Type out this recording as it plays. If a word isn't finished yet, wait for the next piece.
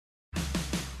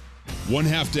One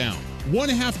half down, one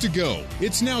half to go.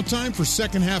 It's now time for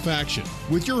second half action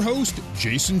with your host,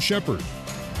 Jason Shepard.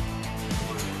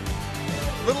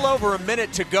 A little over a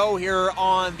minute to go here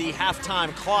on the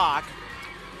halftime clock.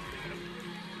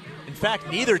 In fact,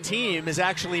 neither team has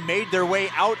actually made their way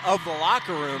out of the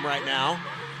locker room right now.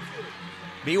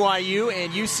 BYU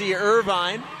and UC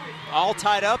Irvine all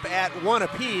tied up at one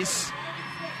apiece.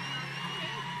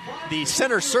 The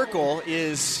center circle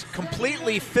is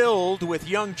completely filled with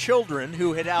young children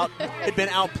who had been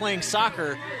out playing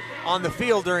soccer on the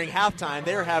field during halftime.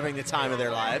 They're having the time of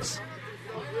their lives.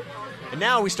 And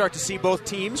now we start to see both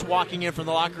teams walking in from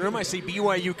the locker room. I see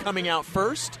BYU coming out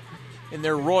first in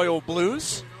their royal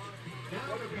blues.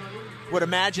 Would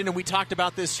imagine, and we talked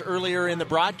about this earlier in the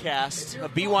broadcast,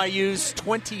 of BYU's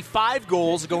 25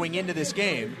 goals going into this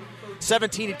game.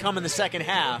 17 had come in the second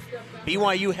half.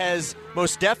 BYU has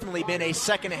most definitely been a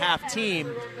second half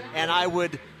team, and I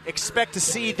would expect to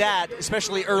see that,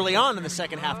 especially early on in the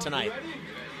second half tonight.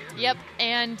 Yep,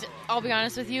 and I'll be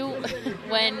honest with you,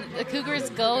 when the Cougars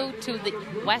go to the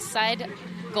west side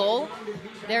goal,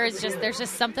 there's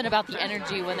just something about the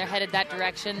energy when they're headed that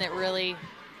direction that really,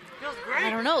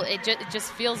 I don't know, it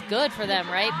just feels good for them,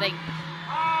 right?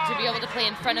 To be able to play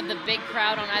in front of the big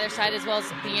crowd on either side, as well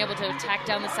as being able to attack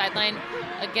down the sideline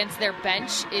against their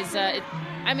bench,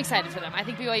 I'm excited for them. I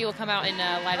think BYU will come out and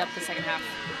light up the second half.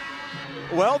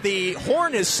 Well, the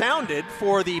horn is sounded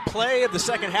for the play of the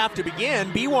second half to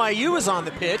begin. BYU is on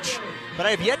the pitch, but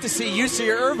I have yet to see UC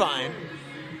Irvine.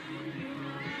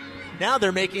 Now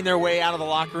they're making their way out of the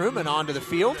locker room and onto the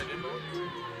field,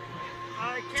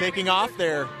 taking off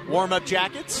their warm-up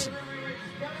jackets,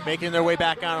 making their way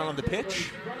back out on the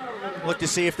pitch. Look to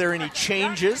see if there are any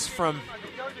changes from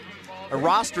a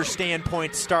roster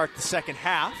standpoint to start the second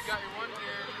half.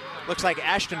 Looks like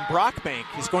Ashton Brockbank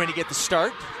is going to get the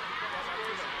start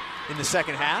in the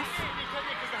second half.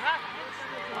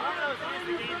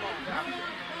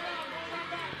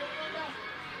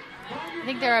 I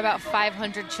think there are about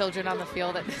 500 children on the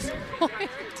field at this point.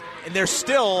 And they're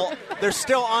still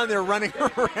on there running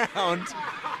around.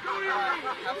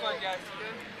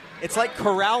 It's like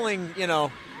corralling,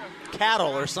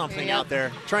 cattle or something out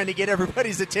there, trying to get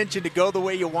everybody's attention to go the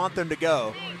way you want them to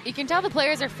go. You can tell the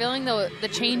players are feeling the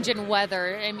change in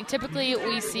weather. I mean, typically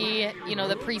we see,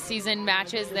 the preseason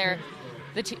matches,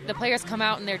 the players come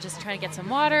out and they're just trying to get some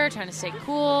water, trying to stay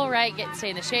cool, right,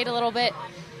 stay in the shade a little bit.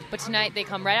 But tonight they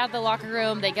come right out of the locker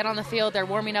room, they get on the field, they're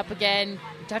warming up again,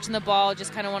 touching the ball,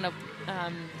 just kind of want to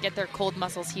get their cold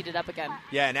muscles heated up again.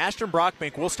 Yeah, and Ashton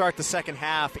Brockbank will start the second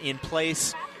half in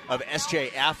place of S.J.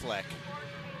 Affleck.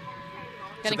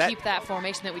 Going to keep that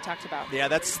formation that we talked about. Yeah,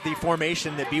 that's the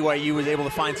formation that BYU was able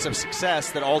to find some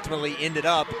success that ultimately ended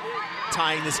up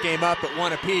tying this game up at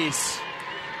one apiece.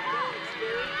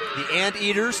 The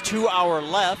Anteaters to our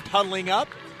left, huddling up,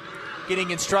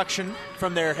 getting instruction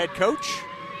from their head coach.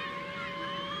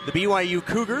 The BYU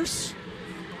Cougars,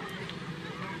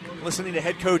 listening to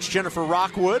head coach Jennifer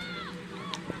Rockwood.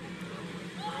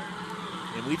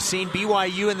 And we've seen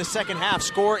BYU in the second half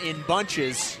score in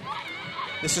bunches.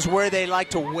 This is where they like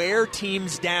to wear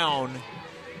teams down,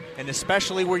 and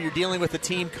especially where you're dealing with a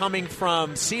team coming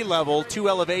from sea level to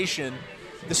elevation.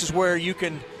 This is where you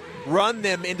can run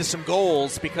them into some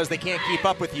goals because they can't keep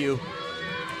up with you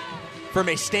from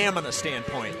a stamina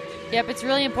standpoint. Yep, it's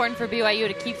really important for BYU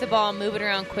to keep the ball, move it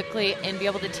around quickly, and be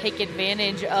able to take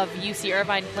advantage of UC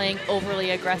Irvine playing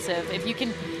overly aggressive. If you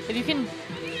can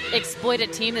exploit a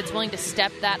team that's willing to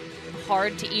step that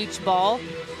hard to each ball,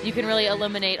 you can really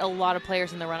eliminate a lot of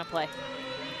players in the run of play.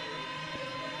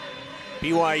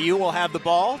 BYU will have the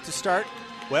ball to start.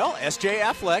 Well, S.J.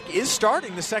 Affleck is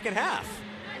starting the second half.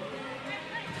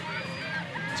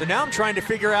 So now I'm trying to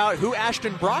figure out who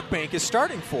Ashton Brockbank is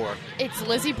starting for. It's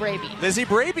Lizzie Braby. Lizzie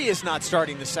Braby is not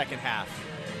starting the second half.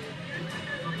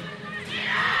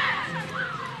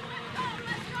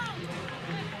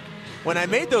 When I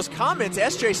made those comments,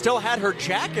 SJ still had her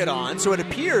jacket on, so it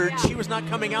appeared she was not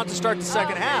coming out to start the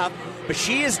second half, but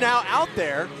she is now out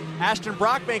there. Ashton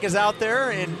Brockbank is out there,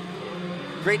 and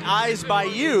great eyes by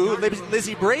you,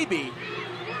 Lizzie Braby,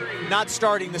 not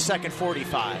starting the second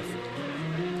 45.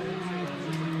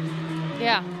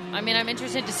 Yeah, I mean, I'm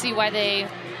interested to see why they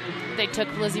took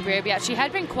Lizzie Braby out. She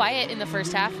had been quiet in the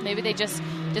first half. Maybe they just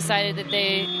decided that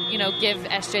they, give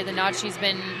SJ the nod. She's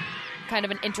been kind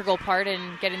of an integral part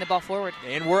in getting the ball forward.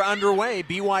 And we're underway.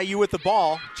 BYU with the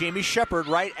ball. Jamie Shepard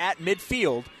right at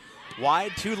midfield.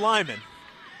 Wide to Lyman.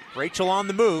 Rachel on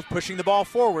the move, pushing the ball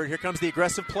forward. Here comes the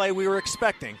aggressive play we were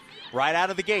expecting. Right out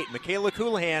of the gate. Michaela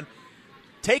Coulihan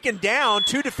taken down,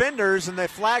 two defenders, and the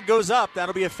flag goes up.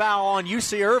 That'll be a foul on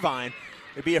UC Irvine.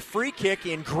 It'd be a free kick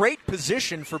in great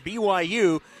position for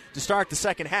BYU to start the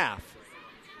second half.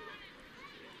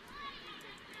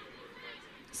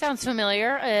 Sounds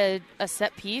familiar. A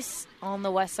set piece on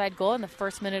the west side goal in the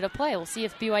first minute of play. We'll see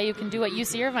if BYU can do what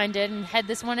UC Irvine did and head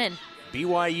this one in.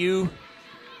 BYU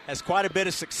has quite a bit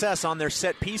of success on their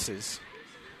set pieces.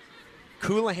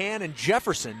 Coulihan and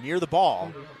Jefferson near the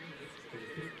ball.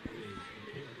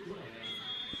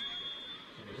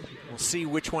 We'll see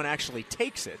which one actually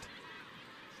takes it.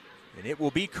 And it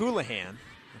will be Coulihan.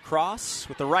 Across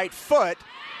with the right foot.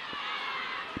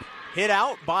 Hit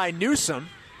out by Newsom.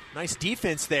 Nice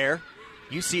defense there.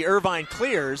 UC Irvine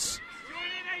clears.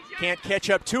 Can't catch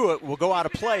up to it. Will go out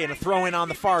of play and a throw in on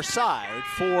the far side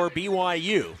for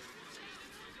BYU.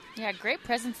 Yeah, great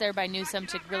presence there by Newsom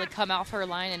to really come off her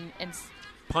line and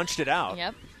punched it out.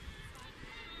 Yep.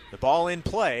 The ball in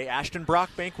play. Ashton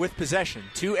Brockbank with possession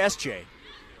to SJ.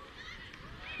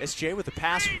 SJ with a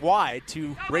pass wide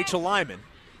to Rachel Lyman.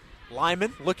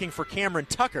 Lyman looking for Cameron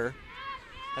Tucker.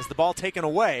 Has the ball taken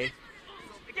away.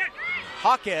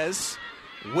 Jaquez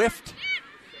whiffed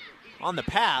on the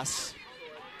pass.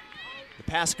 The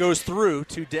pass goes through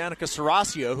to Danica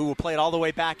Serasio, who will play it all the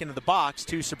way back into the box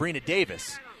to Sabrina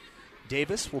Davis.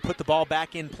 Davis will put the ball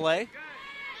back in play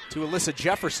to Alyssa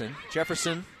Jefferson.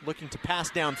 Jefferson looking to pass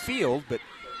downfield, but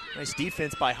nice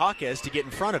defense by Jaquez to get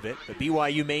in front of it. But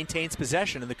BYU maintains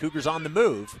possession, and the Cougars on the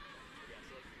move.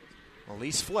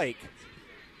 Elise Flake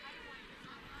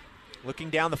looking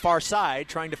down the far side,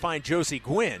 trying to find Josie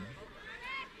Gwynn.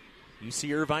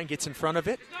 UC Irvine gets in front of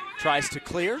it, tries to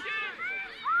clear.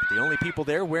 The only people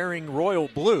there wearing royal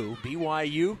blue,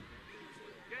 BYU.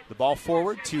 The ball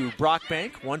forward to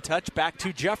Brockbank. One touch back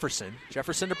to Jefferson.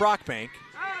 Jefferson to Brockbank.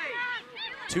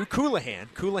 To Coulihan.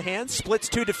 Coulihan splits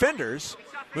two defenders.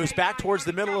 Moves back towards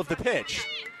the middle of the pitch.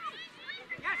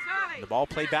 The ball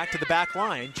played back to the back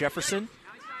line. Jefferson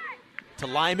to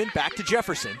Lyman. Back to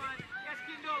Jefferson.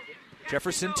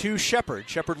 Jefferson to Shepard.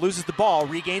 Shepard loses the ball,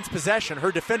 regains possession.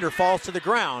 Her defender falls to the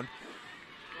ground.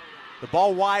 The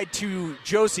ball wide to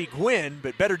Josie Gwynn,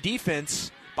 but better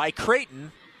defense by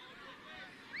Creighton.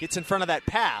 Gets in front of that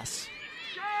pass.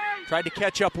 Tried to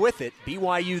catch up with it.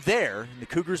 BYU there, and the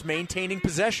Cougars maintaining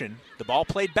possession. The ball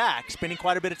played back, spending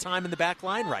quite a bit of time in the back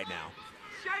line right now.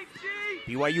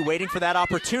 BYU waiting for that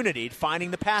opportunity,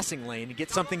 finding the passing lane and get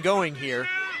something going here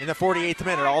in the 48th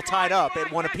minute, all tied up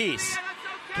at one apiece.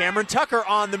 Cameron Tucker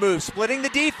on the move, splitting the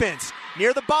defense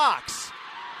near the box.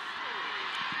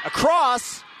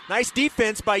 Across, nice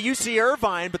defense by UC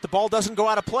Irvine, but the ball doesn't go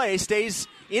out of play, stays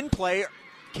in play.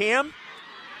 Cam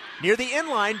near the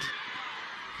inline,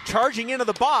 charging into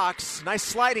the box. Nice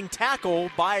sliding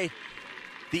tackle by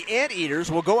the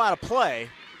Anteaters, will go out of play.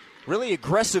 Really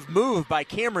aggressive move by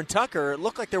Cameron Tucker. It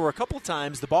looked like there were a couple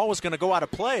times the ball was going to go out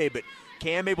of play, but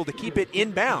Cam able to keep it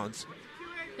in bounds.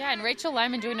 Yeah, and Rachel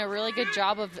Lyman doing a really good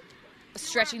job of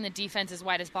stretching the defense as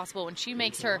wide as possible. When she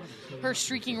makes her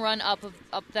streaking run up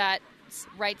that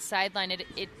right sideline,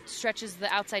 it stretches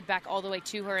the outside back all the way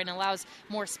to her and allows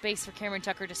more space for Cameron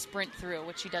Tucker to sprint through,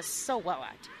 which she does so well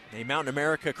at. A Mountain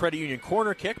America Credit Union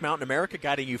corner kick. Mountain America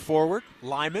guiding you forward.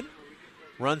 Lyman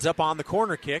runs up on the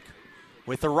corner kick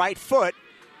with the right foot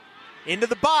into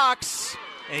the box.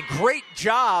 And great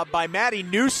job by Maddie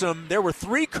Newsom. There were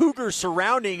three Cougars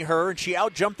surrounding her, and she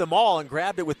outjumped them all and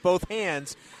grabbed it with both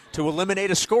hands to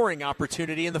eliminate a scoring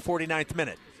opportunity in the 49th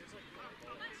minute.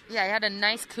 Yeah, I had a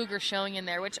nice Cougar showing in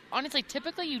there, which honestly,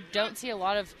 typically you don't see a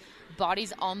lot of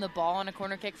bodies on the ball on a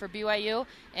corner kick for BYU.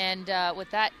 And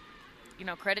with that,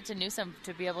 credit to Newsom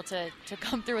to be able to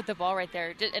come through with the ball right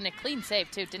there. And a clean save,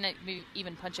 too. Didn't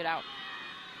even punch it out.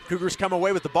 Cougars come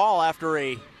away with the ball after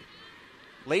a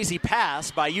lazy pass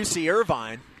by UC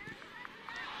Irvine.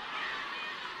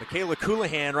 Michaela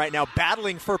Coulihan right now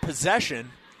battling for possession,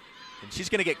 and she's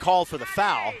going to get called for the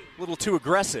foul. A little too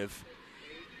aggressive.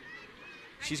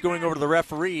 She's going over to the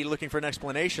referee looking for an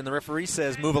explanation. The referee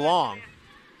says move along.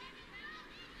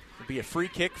 It'll be a free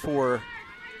kick for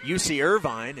UC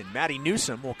Irvine, and Maddie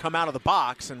Newsom will come out of the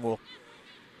box and will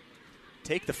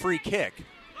take the free kick.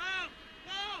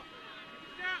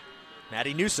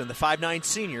 Maddie Newsom, the 5'9"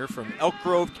 senior from Elk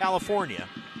Grove, California.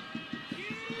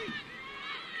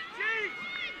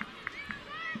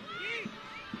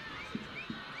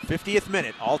 '50th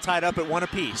minute, all tied up at one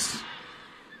apiece.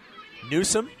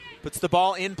 Newsom puts the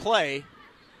ball in play.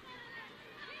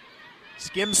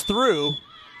 Skims through.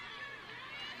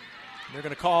 They're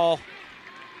going to call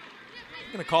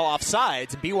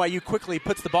offsides, and BYU quickly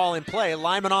puts the ball in play.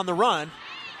 Lyman on the run.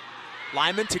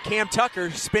 Lyman to Cam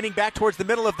Tucker, spinning back towards the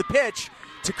middle of the pitch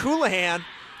to Coulihan.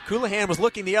 Coulihan was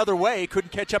looking the other way,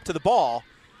 couldn't catch up to the ball.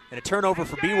 And a turnover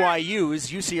for BYU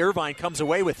as UC Irvine comes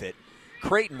away with it.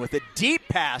 Creighton with a deep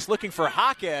pass looking for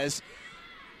Jaquez.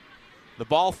 The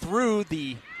ball through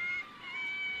the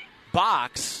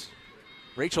box.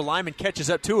 Rachel Lyman catches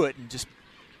up to it and just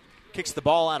kicks the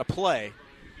ball out of play,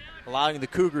 allowing the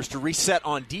Cougars to reset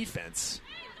on defense.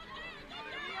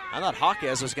 I thought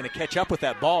Jaquez was going to catch up with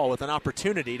that ball with an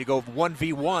opportunity to go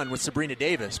 1v1 with Sabrina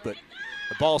Davis, but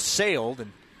the ball sailed,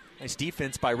 and nice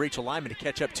defense by Rachel Lyman to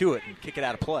catch up to it and kick it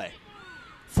out of play.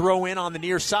 Throw in on the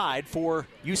near side for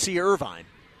UC Irvine.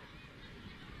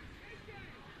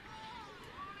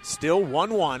 Still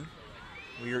 1-1.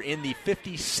 We are in the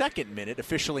 52nd minute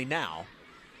officially now.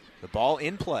 The ball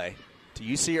in play to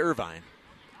UC Irvine.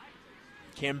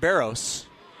 Camberos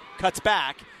cuts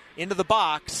back into the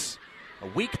box. A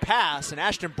weak pass, and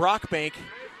Ashton Brockbank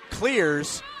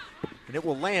clears, and it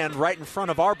will land right in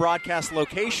front of our broadcast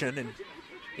location and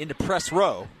into press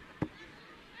row.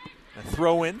 A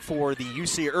throw in for the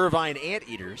UC Irvine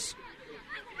Anteaters.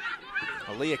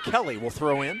 Aaliyah Kelly will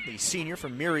throw in, the senior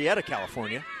from Murrieta,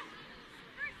 California.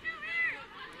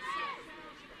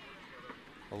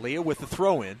 Aaliyah with the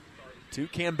throw in to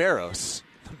Camberos.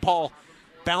 The ball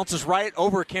bounces right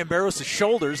over Camberos'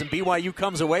 shoulders, and BYU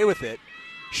comes away with it.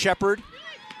 Shepard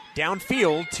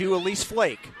downfield to Elise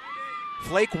Flake.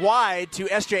 Flake wide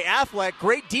to S.J. Affleck.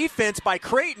 Great defense by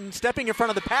Creighton, stepping in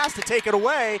front of the pass to take it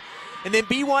away. And then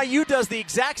BYU does the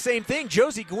exact same thing.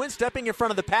 Josie Gwynn stepping in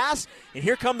front of the pass. And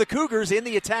here come the Cougars in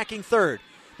the attacking third.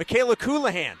 Michaela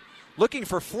Coulihan looking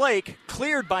for Flake,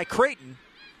 cleared by Creighton.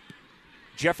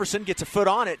 Jefferson gets a foot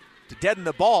on it to deaden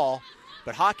the ball,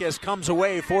 but Jaquez comes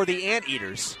away for the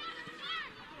Anteaters.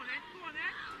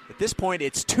 At this point,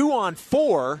 it's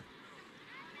 2-on-4.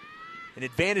 An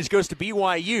advantage goes to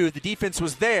BYU. The defense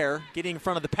was there, getting in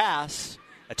front of the pass.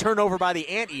 A turnover by the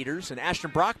Anteaters, and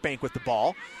Ashton Brockbank with the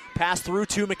ball. Pass through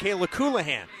to Michaela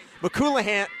Coulihan.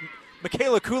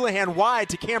 Michaela Coulihan wide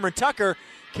to Cameron Tucker.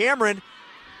 Cameron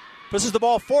pushes the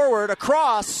ball forward,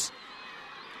 across,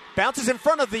 bounces in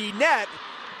front of the net,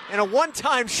 and a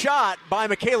one-time shot by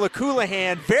Michaela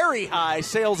Coulihan, very high,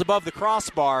 sails above the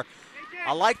crossbar.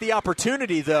 I like the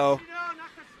opportunity, though.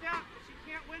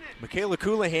 Michaela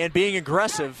Coulihan being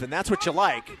aggressive, and that's what you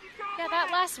like. Yeah,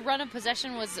 that last run of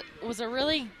possession was a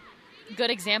really good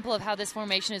example of how this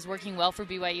formation is working well for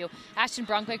BYU. Ashton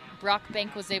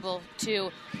Brockbank was able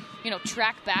to,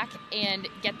 track back and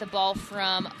get the ball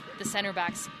from the center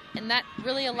backs, and that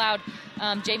really allowed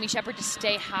Jamie Shepard to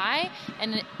stay high,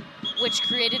 and which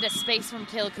created a space for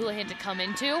Michaela Coulihan to come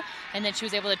into, and then she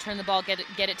was able to turn the ball, get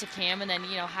it to Cam, and then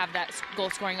have that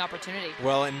goal-scoring opportunity.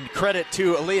 Well, and credit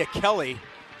to Aaliyah Kelly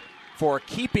for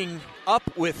keeping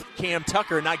up with Cam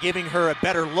Tucker, not giving her a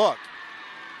better look.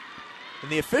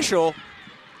 And the official...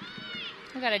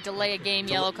 We got a delay a game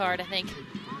yellow card, I think.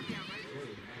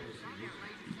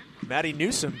 Maddie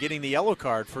Newsom getting the yellow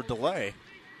card for delay.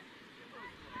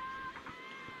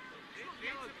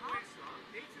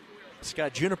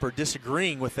 Scott Juniper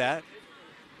disagreeing with that.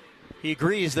 He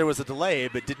agrees there was a delay,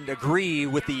 but didn't agree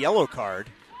with the yellow card.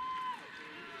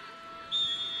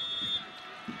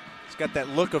 He's got that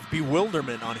look of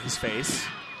bewilderment on his face.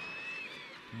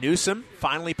 Newsom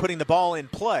finally putting the ball in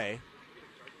play.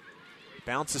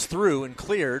 Bounces through and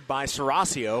cleared by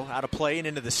Serasio, out of play and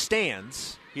into the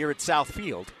stands here at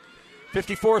Southfield.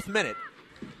 54th minute.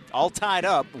 All tied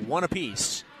up, one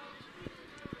apiece.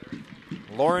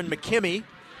 Lauren McKimmey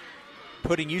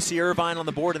putting UC Irvine on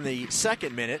the board in the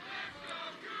second minute.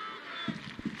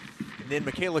 And then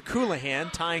Michaela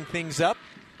Coulihan tying things up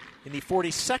in the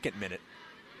 42nd minute.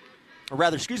 Or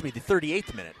rather, the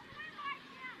 38th minute.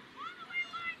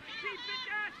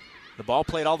 The ball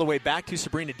played all the way back to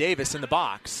Sabrina Davis in the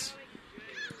box.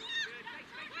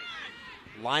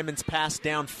 Lyman's pass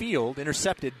downfield,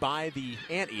 intercepted by the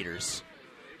Anteaters.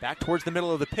 Back towards the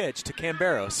middle of the pitch to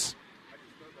Camberos.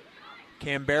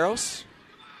 Camberos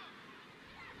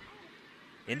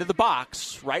into the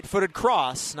box, right-footed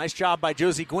cross. Nice job by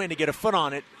Josie Gwynn to get a foot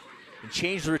on it and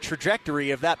change the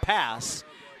trajectory of that pass.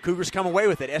 Cougars come away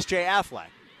with it. S.J. Affleck.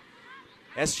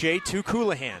 S.J. to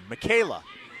Coulihan. Michaela.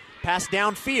 Pass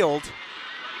downfield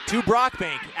to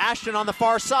Brockbank. Ashton on the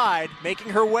far side,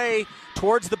 making her way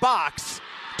towards the box.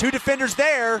 Two defenders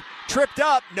there. Tripped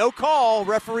up. No call.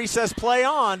 Referee says play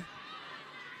on.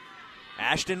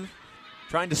 Ashton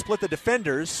trying to split the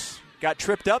defenders. Got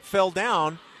tripped up, fell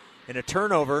down, and a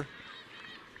turnover.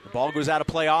 The ball goes out of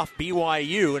play off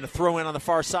BYU, and a throw in on the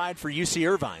far side for UC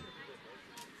Irvine.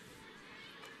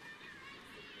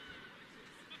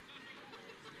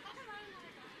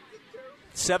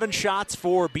 Seven shots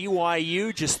for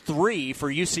BYU, just 3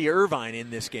 for UC Irvine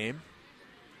in this game.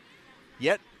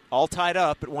 Yet all tied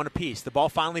up at 1 apiece. The ball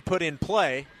finally put in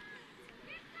play.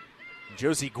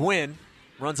 Josie Gwynn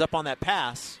runs up on that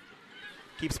pass.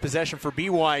 Keeps possession for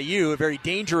BYU. A very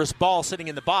dangerous ball sitting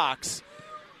in the box.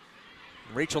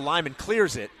 Rachel Lyman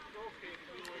clears it.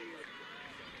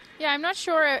 Yeah, I'm not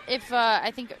sure if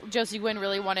I think Josie Gwynn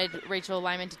really wanted Rachel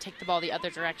Lyman to take the ball the other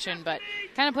direction, but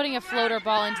kind of putting a floater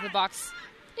ball into the box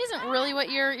isn't really what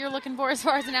you're looking for as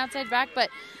far as an outside back. But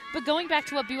going back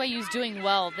to what BYU's doing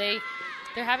well, they're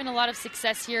having a lot of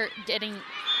success here getting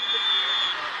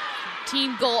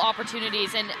team goal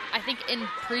opportunities, and I think in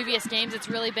previous games it's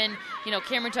really been,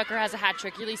 Cameron Tucker has a hat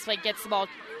trick, Elise Flake gets the ball,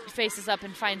 faces up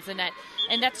and finds the net,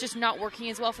 and that's just not working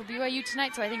as well for BYU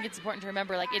tonight. So I think it's important to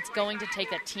remember, it's going to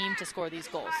take a team to score these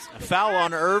goals. A foul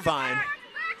on Irvine.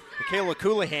 Michaela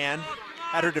Coulihan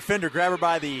had her defender grab her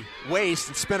by the waist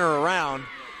and spin her around.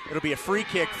 It'll be a free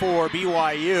kick for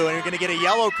BYU, and you're going to get a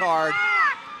yellow card.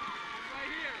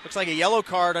 Looks like a yellow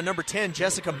card on number 10,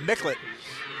 Jessica Micklet.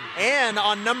 And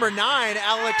on number 9,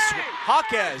 Alex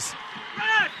Jaquez.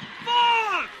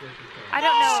 I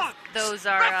don't know if those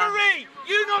are... Referee,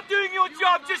 you're not doing your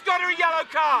job, just got her a yellow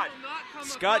card.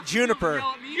 Scott Juniper.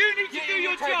 You need to do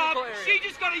your job. She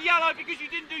just got a yellow because you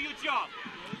didn't do your job.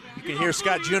 You can hear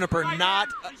Scott Juniper not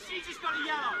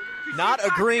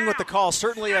agreeing with the call,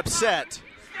 certainly upset.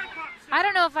 I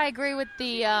don't know if I agree with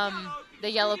the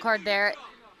yellow card there.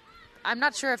 I'm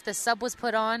not sure if the sub was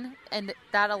put on and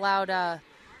that allowed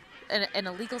an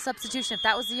illegal substitution, if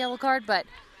that was the yellow card, but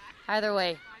either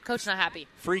way, coach not happy.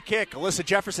 Free kick. Alyssa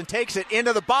Jefferson takes it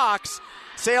into the box,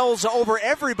 sails over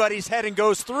everybody's head and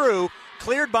goes through.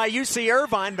 Cleared by UC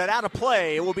Irvine, but out of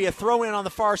play. It will be a throw-in on the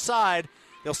far side.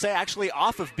 They'll say actually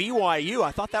off of BYU.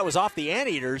 I thought that was off the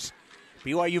Anteaters.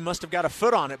 BYU must have got a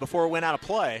foot on it before it went out of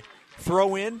play.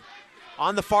 Throw in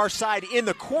on the far side in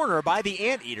the corner by the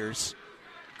Anteaters.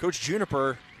 Coach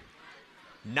Juniper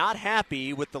not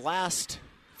happy with the last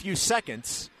few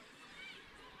seconds.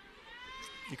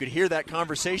 You could hear that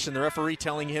conversation, the referee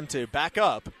telling him to back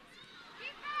up.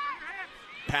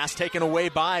 Pass taken away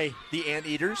by the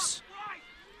Anteaters.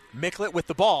 Micklet with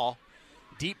the ball.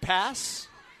 Deep pass.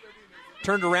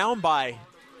 Turned around by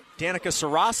Danica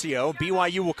Serasio.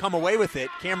 BYU will come away with it.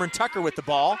 Cameron Tucker with the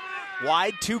ball.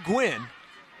 Wide to Gwynn.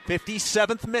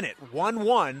 57th minute.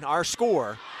 1-1 our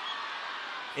score.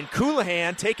 And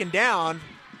Coulihan taken down.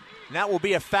 And that will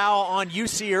be a foul on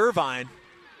UC Irvine.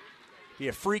 Be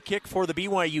a free kick for the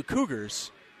BYU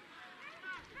Cougars.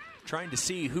 Trying to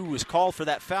see who was called for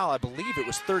that foul. I believe it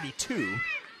was 32.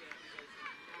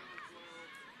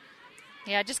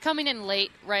 Yeah, just coming in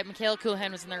late, right? Michaela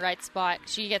Coulihan was in the right spot.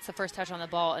 She gets the first touch on the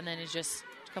ball and then is just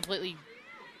completely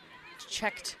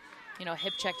checked,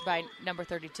 hip checked by number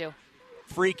 32.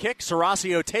 Free kick.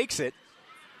 Serasio takes it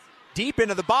deep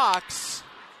into the box.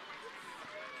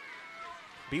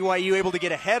 BYU able to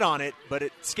get a head on it, but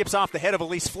it skips off the head of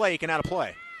Elise Flake and out of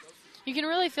play. You can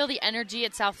really feel the energy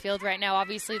at Southfield right now.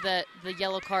 Obviously, the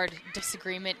yellow card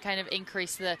disagreement kind of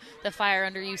increased the fire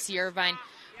under UC Irvine,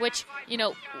 which,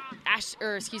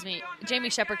 Jamie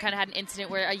Shepard kind of had an incident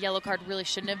where a yellow card really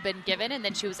shouldn't have been given, and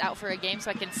then she was out for a game,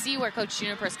 so I can see where Coach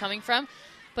Juniper is coming from.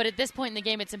 But at this point in the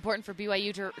game, it's important for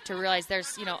BYU to realize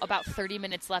there's, about 30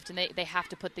 minutes left, and they have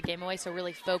to put the game away. So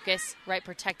really focus, right,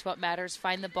 protect what matters,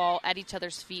 find the ball at each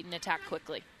other's feet, and attack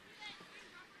quickly.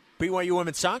 BYU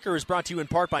Women's Soccer is brought to you in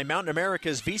part by Mountain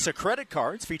America's Visa credit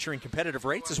cards featuring competitive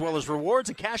rates as well as rewards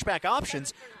and cashback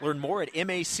options. Learn more at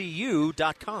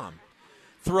macu.com.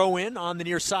 Throw in on the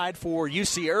near side for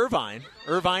UC Irvine.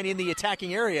 Irvine in the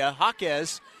attacking area.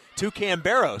 Jaquez to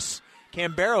Camberos.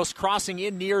 Camberos crossing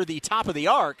in near the top of the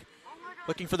arc.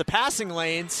 Looking for the passing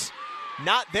lanes.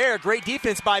 Not there. Great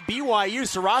defense by BYU.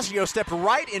 Serasio stepped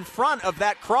right in front of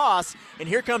that cross. And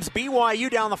here comes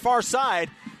BYU down the far side.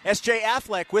 S.J.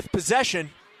 Affleck with possession.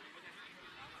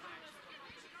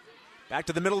 Back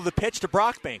to the middle of the pitch to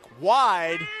Brockbank.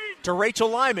 Wide to Rachel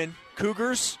Lyman.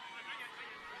 Cougars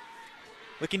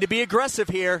looking to be aggressive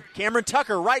here. Cameron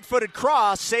Tucker, right-footed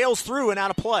cross, sails through and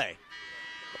out of play.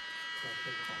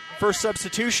 First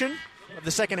substitution of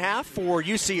the second half for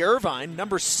UC Irvine.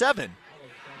 Number 7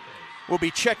 will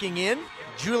be checking in.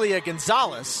 Julia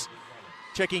Gonzalez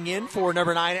checking in for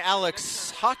number 9,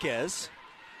 Alex Jaquez.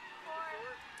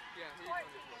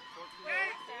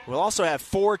 We'll also have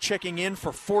 4 checking in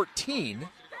for 14.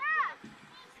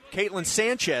 Caitlin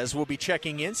Sanchez will be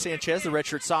checking in. Sanchez, the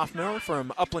redshirt sophomore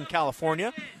from Upland,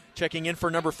 California, checking in for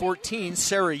number 14,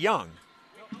 Sarah Young.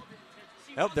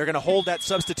 Oh, they're going to hold that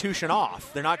substitution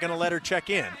off. They're not going to let her check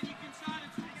in.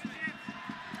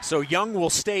 So Young will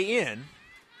stay in.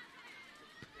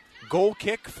 Goal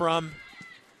kick from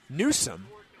Newsom.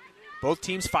 Both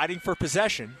teams fighting for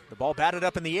possession. The ball batted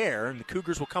up in the air, and the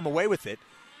Cougars will come away with it.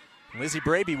 Lizzie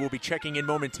Braby will be checking in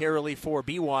momentarily for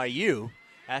BYU.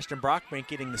 Ashton Brockbank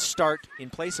getting the start in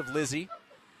place of Lizzie.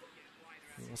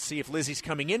 We'll see if Lizzie's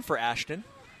coming in for Ashton.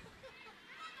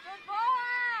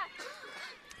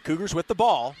 Cougars with the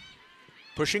ball,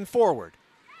 pushing forward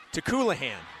to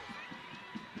Coulihan.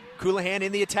 Coulihan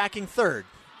in the attacking third.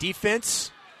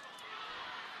 Defense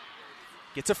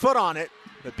gets a foot on it,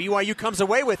 but BYU comes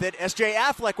away with it. S.J.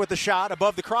 Affleck with the shot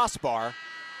above the crossbar.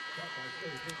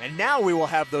 And now we will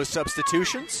have those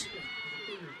substitutions.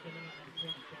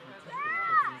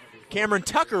 Cameron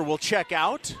Tucker will check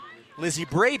out. Lizzie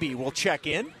Braby will check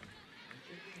in.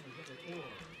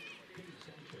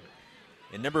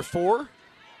 And number 4,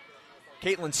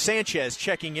 Caitlin Sanchez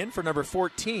checking in for number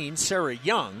 14, Sarah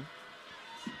Young,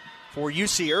 for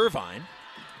UC Irvine.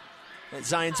 That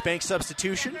Zions Bank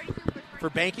substitution for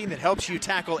banking that helps you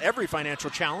tackle every financial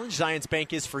challenge. Zions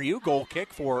Bank is for you. Goal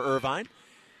kick for Irvine.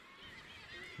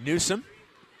 Newsom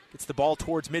gets the ball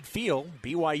towards midfield.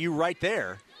 BYU right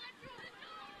there.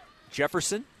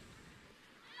 Jefferson,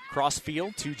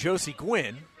 crossfield to Josie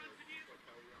Gwynn.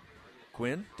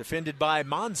 Gwynn defended by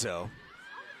Monzo.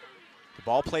 The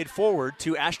ball played forward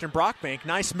to Ashton Brockbank.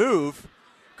 Nice move.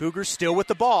 Cougars still with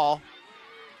the ball.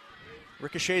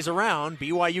 Ricochets around.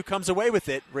 BYU comes away with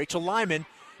it. Rachel Lyman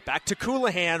back to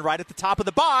Coulihan right at the top of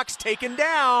the box. Taken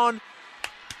down.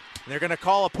 They're going to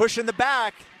call a push in the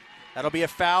back. That'll be a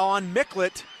foul on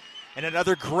Micklet. And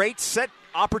another great set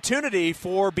opportunity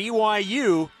for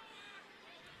BYU.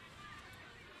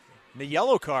 And the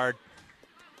yellow card.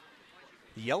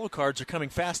 The yellow cards are coming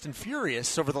fast and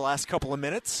furious over the last couple of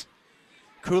minutes.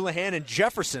 Coulihan and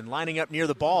Jefferson lining up near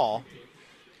the ball.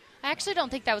 I actually don't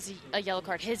think that was a yellow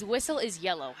card. His whistle is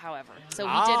yellow, however. So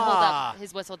he did hold up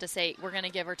his whistle to say, we're going to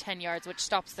give her 10 yards, which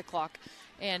stops the clock.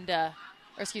 And, or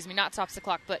excuse me, not stops the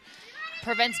clock, but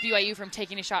prevents BYU from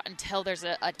taking a shot until there's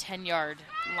a 10-yard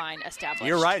line established.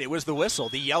 You're right. It was the whistle,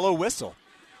 the yellow whistle.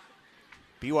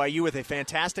 BYU with a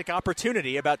fantastic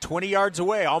opportunity about 20 yards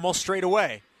away, almost straight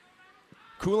away.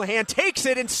 Coulihan takes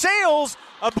it and sails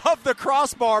above the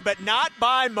crossbar, but not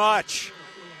by much.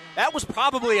 That was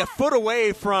probably a foot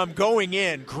away from going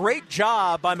in. Great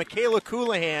job by Michaela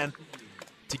Coulihan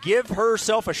to give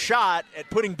herself a shot at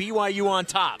putting BYU on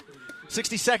top.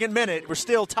 62nd minute, we're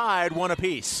still tied 1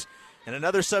 apiece. And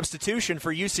another substitution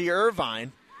for UC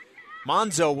Irvine.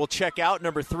 Monzo will check out,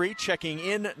 number 3, checking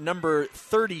in number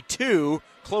 32,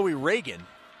 Chloe Reagan.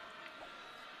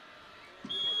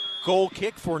 Goal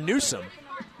kick for Newsom.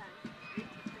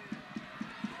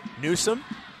 Newsom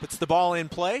puts the ball in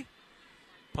play,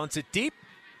 punts it deep.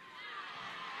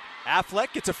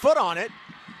 Affleck gets a foot on it,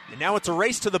 and now it's a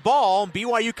race to the ball.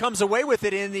 BYU comes away with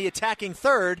it in the attacking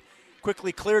third,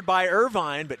 quickly cleared by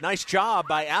Irvine, but nice job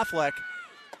by Affleck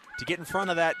to get in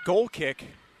front of that goal kick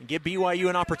and give BYU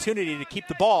an opportunity to keep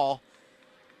the ball.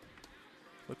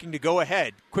 Looking to go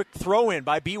ahead. Quick throw in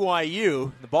by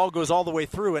BYU. The ball goes all the way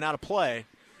through and out of play.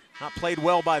 Not played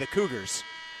well by the Cougars.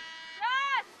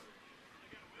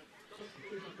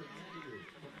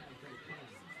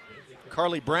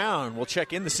 Carly Brown will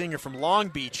check in, the senior from Long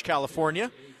Beach,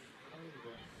 California.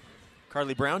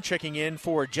 Carly Brown checking in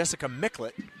for Jessica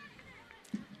Micklet.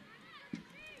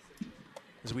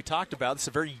 As we talked about, it's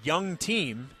a very young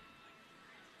team.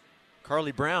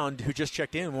 Carly Brown, who just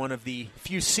checked in, one of the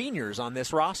few seniors on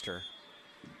this roster.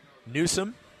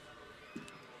 Newsom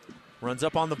runs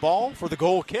up on the ball for the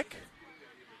goal kick.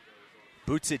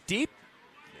 Boots it deep,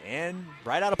 and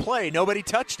right out of play. Nobody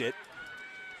touched it.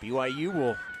 BYU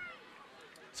will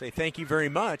say thank you very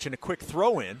much, and a quick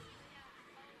throw in.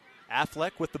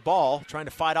 Affleck with the ball, trying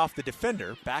to fight off the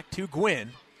defender. Back to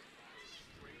Gwynn.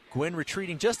 Gwynn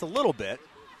retreating just a little bit.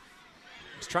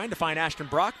 He's trying to find Ashton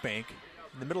Brockbank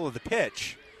in the middle of the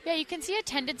pitch. Yeah, you can see a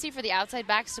tendency for the outside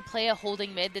backs to play a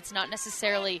holding mid that's not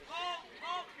necessarily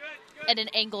at an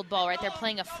angled ball, right? They're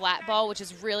playing a flat ball, which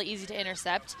is really easy to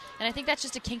intercept. And I think that's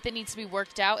just a kink that needs to be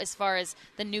worked out as far as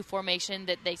the new formation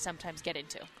that they sometimes get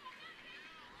into.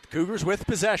 The Cougars with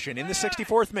possession in the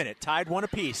 64th minute, tied 1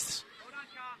 apiece.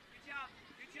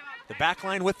 The back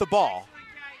line with the ball.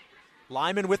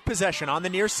 Lyman with possession on the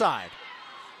near side.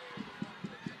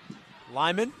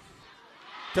 Lyman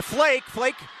to Flake.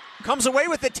 Flake comes away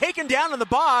with it, taken down in the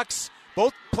box.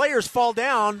 Both players fall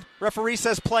down. Referee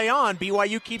says play on.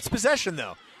 BYU keeps possession,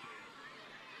 though.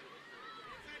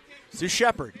 Sue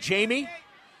Shepard. Jamie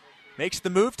makes the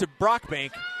move to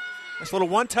Brockbank. This little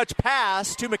one-touch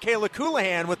pass to Michaela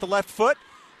Coulihan with the left foot,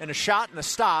 and a shot and a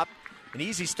stop. An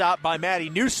easy stop by Maddie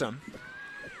Newsom.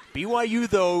 BYU,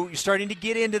 though, you're starting to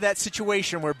get into that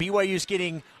situation where BYU's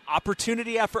getting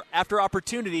opportunity after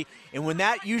opportunity, and when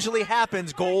that usually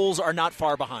happens, goals are not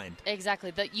far behind.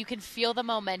 Exactly. You can feel the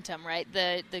momentum, right?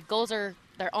 The goals they're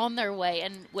on their way,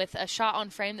 and with a shot on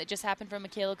frame that just happened from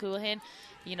Michaela Coulihan,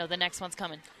 the next one's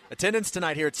coming. Attendance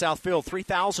tonight here at Southfield,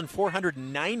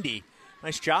 3,490.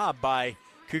 Nice job by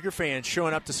Cougar fans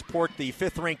showing up to support the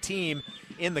 5th-ranked team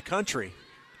in the country.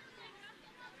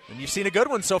 And you've seen a good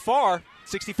one so far.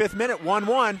 65th minute,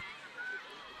 1-1.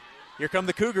 Here come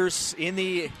the Cougars in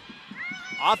the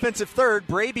offensive third.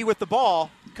 Braby with the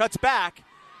ball, cuts back.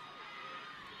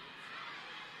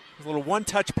 A little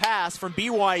one-touch pass from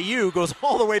BYU, goes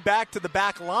all the way back to the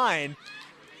back line.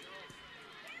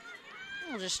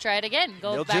 We'll just try it again.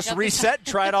 They'll just reset,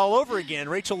 try it all over again.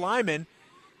 Rachel Lyman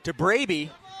to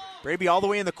Braby. Braby all the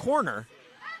way in the corner.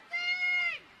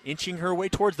 Inching her way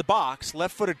towards the box.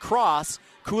 Left-footed cross.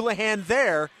 Coulihan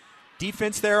there.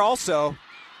 Defense there also.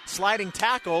 Sliding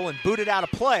tackle and booted out of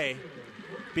play.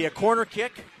 Be a corner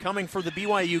kick coming for the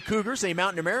BYU Cougars. A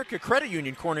Mountain America Credit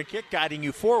Union corner kick guiding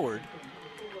you forward.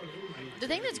 The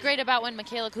thing that's great about when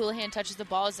Michaela Coulihan touches the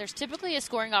ball is there's typically a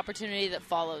scoring opportunity that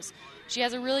follows. She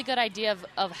has a really good idea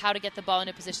of how to get the ball in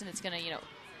a position that's going to,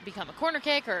 become a corner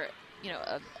kick or,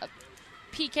 a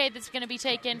PK that's going to be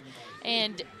taken.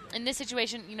 And in this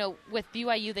situation, with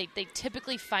BYU, they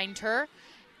typically find her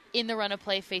in the run of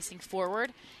play facing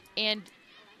forward. And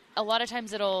a lot of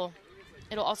times it'll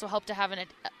also help to have a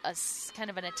kind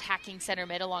of an attacking center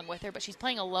mid along with her, but she's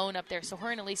playing alone up there, so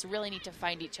her and Elise really need to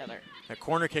find each other. A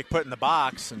corner kick put in the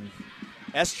box, and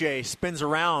SJ spins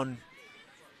around,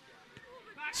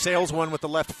 sails one with the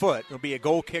left foot. It'll be a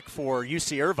goal kick for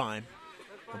UC Irvine.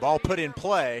 The ball put in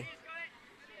play.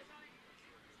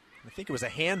 I think it was a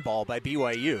handball by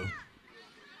BYU.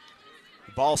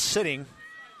 The ball sitting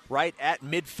right at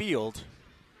midfield.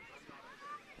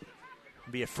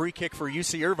 It'll be a free kick for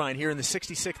UC Irvine here in the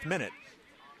 66th minute.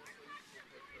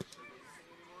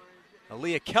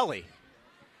 Aaliyah Kelly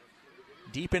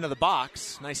deep into the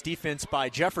box. Nice defense by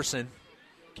Jefferson.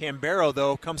 Cambero,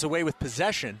 though, comes away with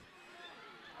possession.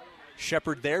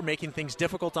 Shepard there making things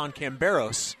difficult on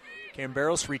Camberos.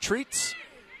 Camberos retreats.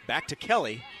 Back to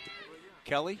Kelly.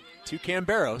 Kelly to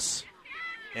Camberos.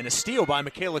 And a steal by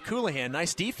Michaela Coulihan.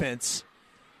 Nice defense.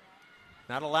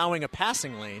 Not allowing a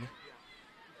passing lane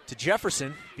to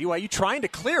Jefferson. BYU trying to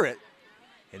clear it.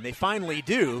 And they finally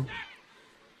do.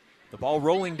 The ball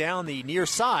rolling down the near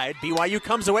side. BYU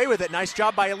comes away with it. Nice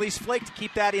job by Elise Flake to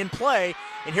keep that in play.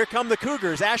 And here come the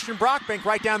Cougars. Ashton Brockbank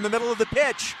right down the middle of the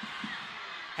pitch.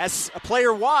 Has a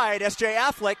player wide. S.J.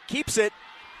 Affleck keeps it.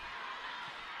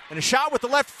 And a shot with the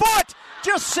left foot.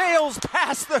 Just sails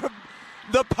past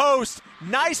the post.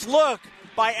 Nice look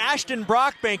by Ashton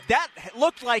Brockbank. That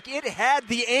looked like it had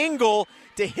the angle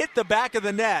to hit the back of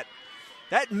the net.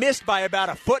 That missed by about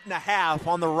 1.5 feet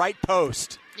on the right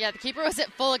post. Yeah, the keeper was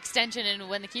at full extension, and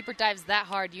when the keeper dives that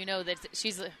hard, you know that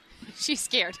she's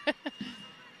scared.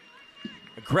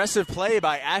 Aggressive play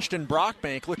by Ashton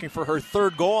Brockbank, looking for her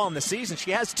 3rd goal on the season.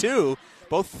 She has 2.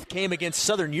 Both came against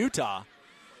Southern Utah.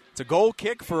 It's a goal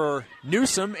kick for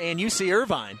Newsom and UC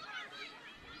Irvine.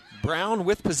 Brown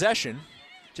with possession,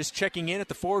 just checking in at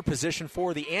the forward position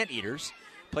for the Anteaters.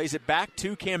 Plays it back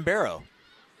to Cambero.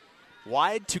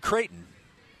 Wide to Creighton.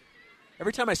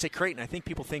 Every time I say Creighton, I think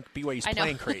people think BYU's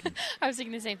playing Creighton. I was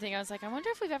thinking the same thing. I was like, I wonder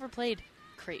if we've ever played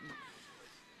Creighton.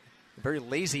 A very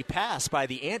lazy pass by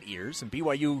the Anteaters, and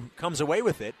BYU comes away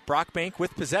with it. Brockbank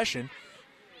with possession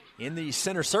in the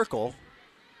center circle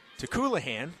to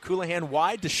Coulihan. Coulihan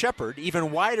wide to Shepard,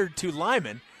 even wider to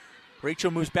Lyman.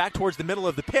 Rachel moves back towards the middle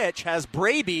of the pitch, has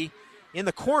Braby in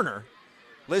the corner.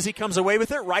 Lizzie comes away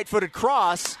with it, right-footed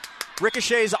cross,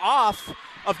 ricochets off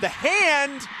of the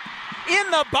hand,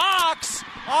 in the box,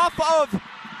 off of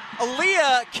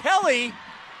Aaliyah Kelly.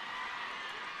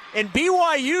 And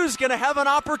BYU's going to have an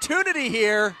opportunity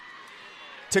here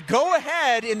to go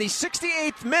ahead in the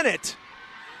 68th minute.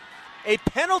 A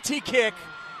penalty kick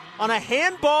on a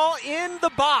handball in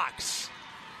the box.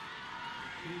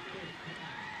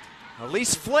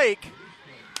 Elise Flake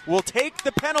will take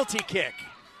the penalty kick.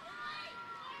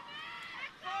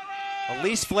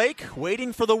 Elise Flake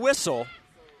waiting for the whistle.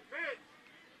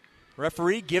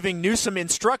 Referee giving Newsom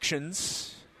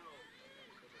instructions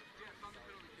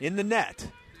in the net.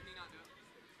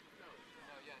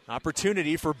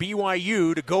 Opportunity for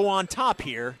BYU to go on top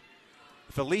here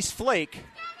if Elise Flake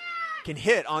can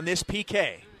hit on this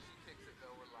PK.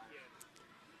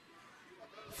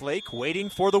 Flake waiting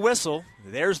for the whistle.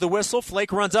 There's the whistle.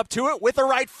 Flake runs up to it with the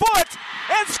right foot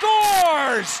and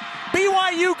scores!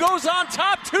 BYU goes on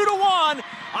top 2-1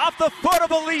 off the foot of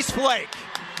Elise Flake.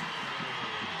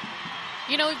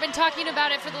 You know, we've been talking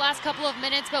about it for the last couple of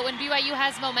minutes, but when BYU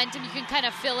has momentum, you can kind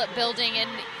of feel it building, and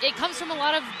it comes from a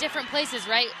lot of different places,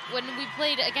 right? When we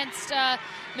played against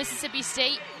Mississippi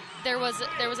State, there was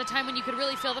a time when you could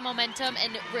really feel the momentum,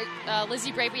 and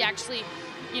Lizzie Bravey actually,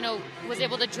 you know, was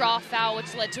able to draw a foul,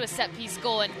 which led to a set-piece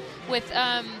goal. And with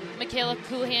Michaela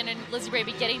Coulihan and Lizzie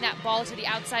Bravey getting that ball to the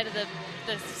outside of the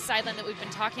sideline that we've been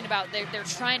talking about, they're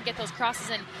trying to get those crosses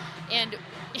in. And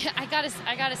I gotta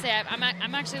say,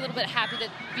 I'm actually a little bit happy that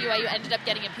BYU ended up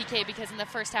getting a PK, because in the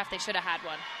first half they should have had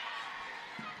one.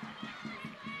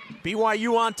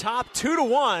 BYU on top,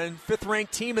 2-1,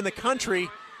 fifth-ranked team in the country,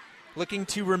 looking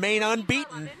to remain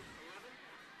unbeaten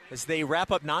as they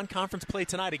wrap up non-conference play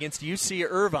tonight against UC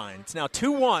Irvine. It's now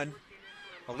 2-1.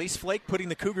 Elise Flake putting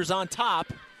the Cougars on top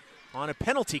on a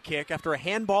penalty kick after a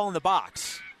handball in the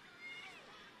box.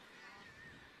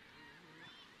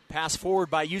 Pass forward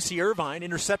by UC Irvine,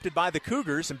 intercepted by the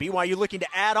Cougars, and BYU looking to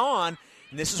add on,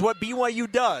 and this is what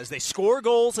BYU does. They score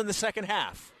goals in the second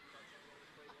half.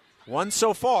 One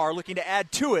so far, looking to add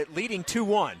to it, leading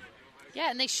 2-1. Yeah,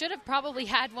 and they should have probably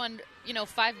had one,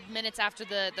 5 minutes after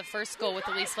the first goal with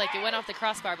Elise Flake. It went off the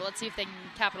crossbar, but let's see if they can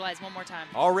capitalize one more time.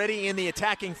 Already in the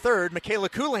attacking third, Michaela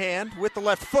Coulihan with the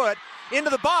left foot into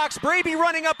the box. Bravey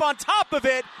running up on top of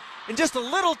it, and just a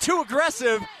little too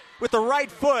aggressive with the right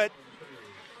foot.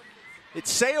 It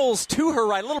sails to her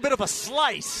right, a little bit of a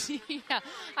slice. Yeah,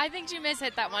 I think she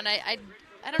mishit that one. I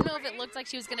don't know if it looked like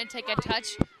she was going to take a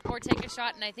touch or take a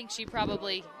shot, and I think she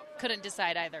probably couldn't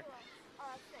decide either.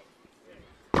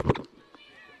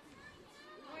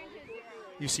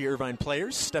 UC Irvine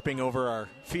players stepping over our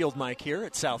field mic here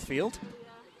at Southfield.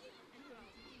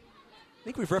 I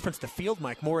think we've referenced the field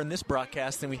mic more in this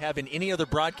broadcast than we have in any other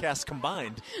broadcast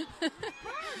combined.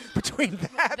 Between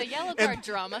that the yellow card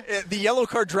drama. The yellow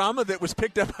card drama that was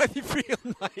picked up by the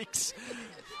field mics.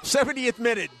 70th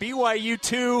minute, BYU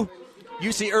 2,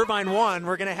 UC Irvine 1.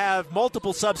 We're going to have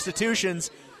multiple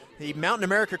substitutions. The Mountain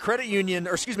America Credit Union,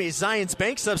 Zions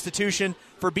Bank substitution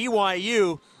for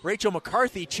BYU. Rachel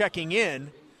McCarthy checking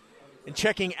in. And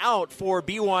checking out for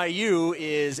BYU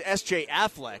is S.J.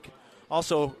 Affleck.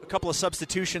 Also, a couple of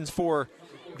substitutions for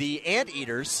the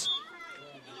Anteaters.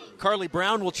 Carly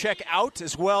Brown will check out,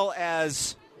 as well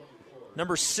as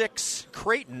number 6,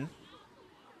 Creighton.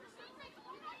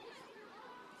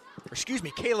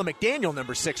 Kayla McDaniel,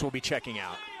 number 6, will be checking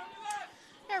out.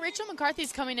 Yeah, Rachel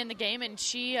McCarthy's coming in the game, and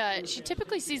she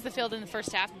typically sees the field in the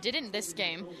first half. Didn't this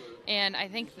game, and I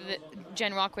think that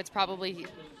Jen Rockwitz probably,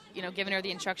 giving her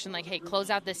the instruction like, hey,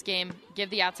 close out this game, give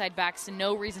the outside backs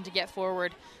no reason to get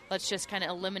forward. Let's just kind of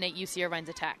eliminate UC Irvine's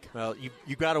attack. Well,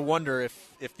 you got to wonder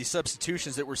if the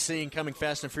substitutions that we're seeing coming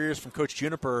fast and furious from Coach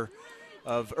Juniper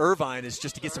of Irvine is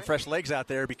just to get some fresh legs out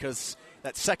there, because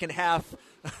that second half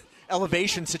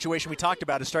elevation situation we talked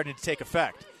about is starting to take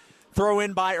effect. Throw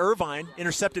in by Irvine,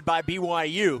 intercepted by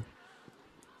BYU.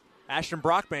 Ashton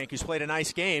Brockbank, who's played a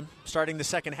nice game, starting the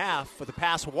second half with a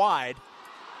pass wide.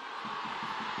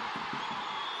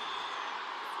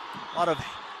 A lot of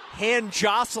hand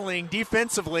jostling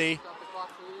defensively.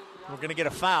 We're going to get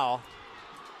a foul.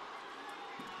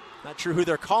 Not sure who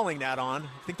they're calling that on.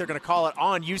 I think they're going to call it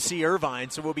on UC Irvine,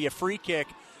 so it will be a free kick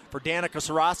for Danica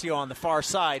Serasio on the far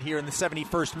side here in the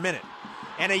 71st minute.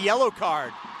 And a yellow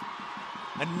card.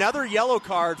 Another yellow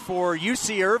card for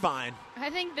UC Irvine. I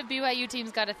think the BYU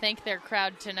team's got to thank their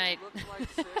crowd tonight.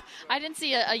 I didn't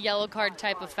see a yellow card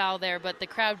type of foul there, but the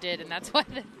crowd did, and that's why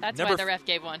the ref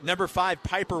gave one. Number 5,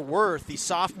 Piper Worth, the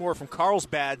sophomore from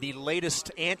Carlsbad, the latest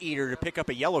Anteater to pick up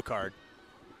a yellow card.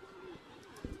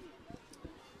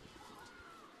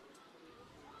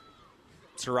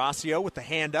 Serasio with the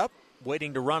hand up,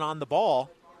 waiting to run on the ball.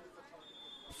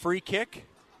 Free kick.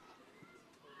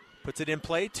 Puts it in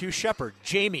play to Shepard.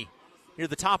 Jamie near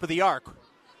the top of the arc.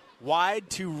 Wide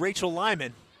to Rachel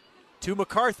Lyman. To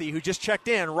McCarthy, who just checked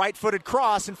in. Right-footed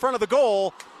cross in front of the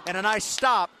goal. And a nice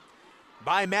stop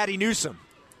by Maddie Newsom.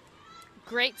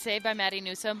 Great save by Maddie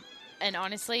Newsom. And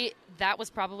honestly, that was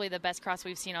probably the best cross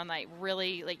we've seen all night.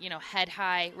 Really, head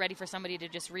high, ready for somebody to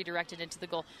just redirect it into the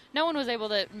goal. No one was able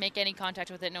to make any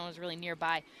contact with it. No one was really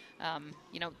nearby.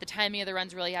 The timing of the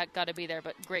run's really got to be there,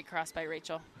 but great cross by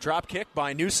Rachel. Drop kick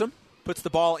by Newsom. Puts the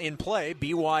ball in play.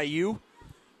 BYU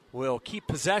will keep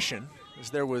possession, as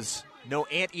there was no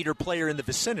Anteater player in the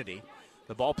vicinity.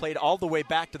 The ball played all the way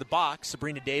back to the box.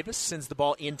 Sabrina Davis sends the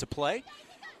ball into play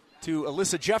to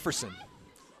Alyssa Jefferson.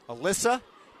 Alyssa,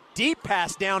 deep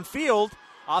pass downfield.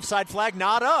 Offside flag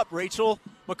not up. Rachel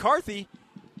McCarthy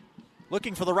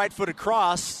looking for the right-footed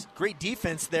cross. Great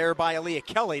defense there by Aaliyah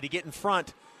Kelly to get in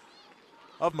front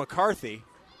of McCarthy.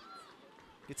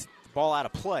 Gets the ball out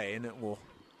of play, and it will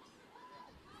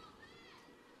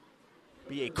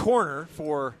Be a corner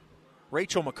for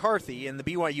Rachel McCarthy and the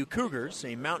BYU Cougars,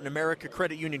 a Mountain America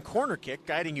Credit Union corner kick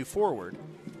guiding you forward.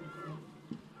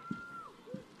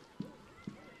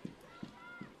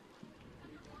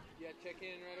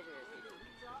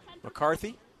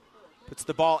 McCarthy puts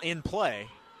the ball in play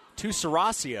to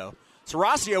Serasio.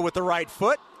 Serasio with the right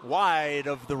foot, wide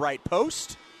of the right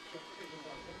post.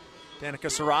 Danica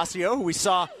Serasio, who we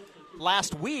saw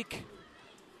last week,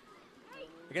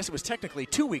 I guess it was technically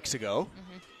 2 weeks ago,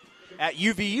 at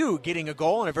UVU, getting a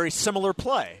goal in a very similar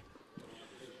play.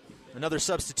 Another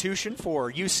substitution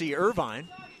for UC Irvine.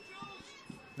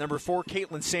 Number 4,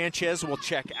 Caitlin Sanchez will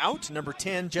check out. Number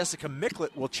 10, Jessica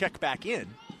Micklet will check back in.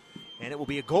 And it will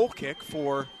be a goal kick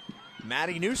for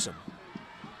Maddie Newsom.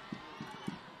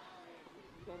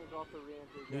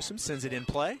 Newsom sends it in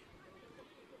play.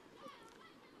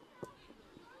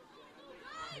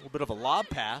 A little bit of a lob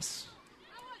pass.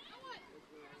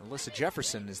 Alyssa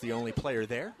Jefferson is the only player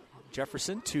there.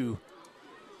 Jefferson to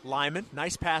Lyman.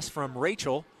 Nice pass from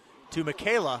Rachel to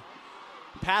Michaela.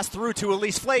 Pass through to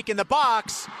Elise Flake in the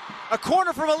box. A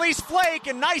corner from Elise Flake,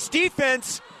 and nice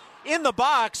defense in the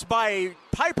box by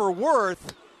Piper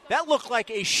Worth. That looked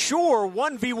like a sure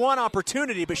 1v1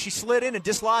 opportunity, but she slid in and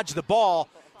dislodged the ball.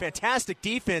 Fantastic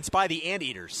defense by the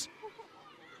Anteaters.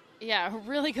 Yeah,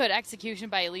 really good execution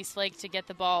by Elise Flake to get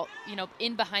the ball,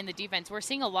 in behind the defense. We're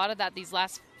seeing a lot of that these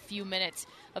last few minutes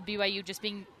of BYU just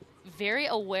being very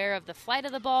aware of the flight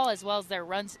of the ball as well as their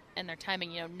runs and their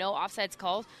timing. No offsides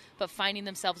calls, but finding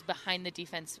themselves behind the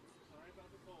defense.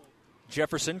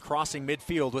 Jefferson crossing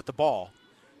midfield with the ball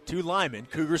to Lyman.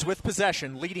 Cougars with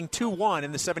possession, leading 2-1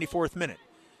 in the 74th minute.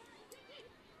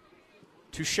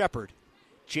 To Shepard.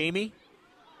 Jamie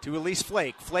to Elise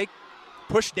Flake. Flake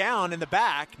pushed down in the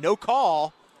back. No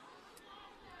call.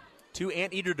 Two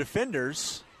Anteater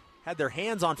defenders had their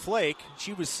hands on Flake.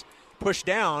 She was pushed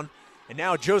down. And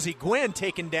now Josie Gwynn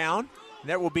taken down. And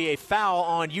there will be a foul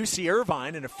on UC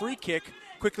Irvine and a free kick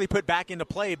quickly put back into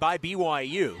play by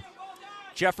BYU.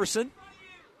 Jefferson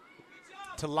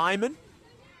to Lyman.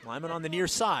 Lyman on the near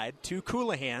side to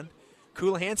Coulihan.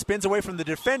 Coulihan spins away from the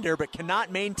defender but cannot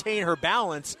maintain her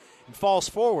balance and falls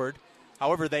forward.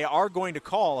 However, they are going to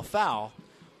call a foul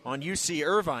on UC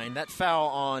Irvine. That foul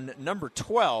on number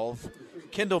 12,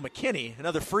 Kendall McKinney.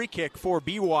 Another free kick for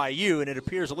BYU, and it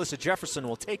appears Alyssa Jefferson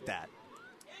will take that.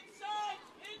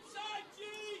 Inside, G!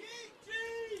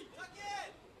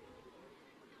 Again!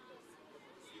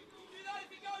 Do that if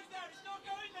he goes there. It's not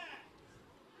going there.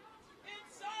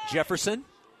 Inside! Jefferson,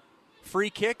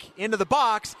 free kick into the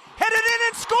box, headed in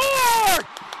and scored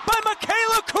by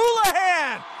Michaela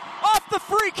Coulihan off the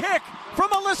free kick from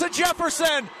Alyssa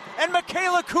Jefferson. And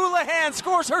Michaela Coulihan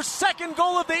scores her second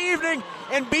goal of the evening,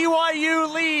 and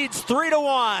BYU leads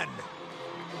 3-1.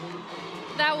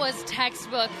 That was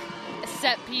textbook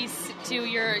set piece to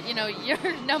your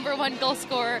number one goal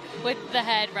scorer with the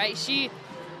head, right?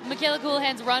 Michaela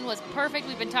Coulihan's run was perfect.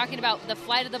 We've been talking about the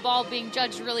flight of the ball being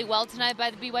judged really well tonight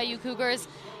by the BYU Cougars,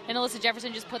 and Alyssa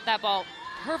Jefferson just put that ball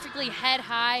perfectly head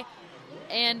high.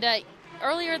 And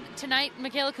earlier tonight,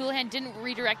 Michaela Coulihan didn't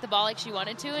redirect the ball like she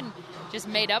wanted to, and just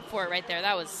made up for it right there.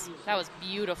 That was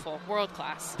beautiful, world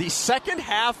class. The second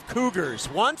half Cougars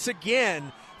once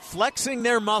again flexing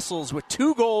their muscles with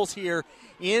 2 goals here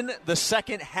in the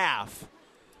second half,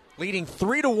 leading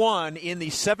 3-1 in the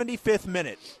 75th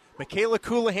minute. Michaela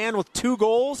Coulihan with 2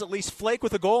 goals, Elise Flake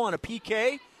with a goal on a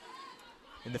PK.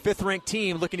 And the 5th-ranked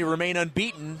team looking to remain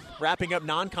unbeaten, wrapping up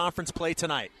non-conference play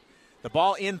tonight. The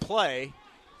ball in play.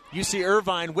 UC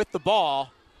Irvine with the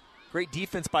ball. Great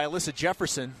defense by Alyssa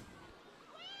Jefferson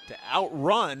to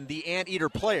outrun the Anteater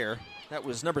player. That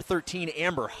was number 13,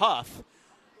 Amber Huff.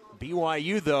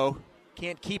 BYU, though,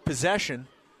 can't keep possession.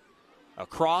 A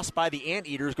cross by the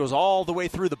Anteaters goes all the way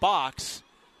through the box.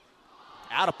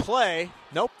 Out of play.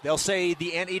 Nope, they'll say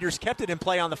the Anteaters kept it in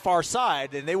play on the far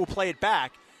side, and they will play it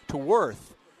back to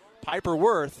Worth. Piper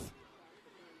Worth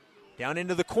down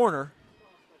into the corner.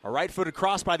 A right-footed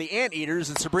cross by the Anteaters,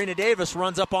 and Sabrina Davis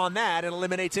runs up on that and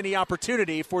eliminates any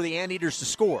opportunity for the Anteaters to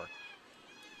score.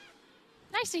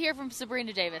 Nice to hear from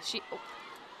Sabrina Davis.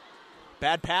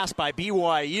 Bad pass by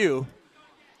BYU.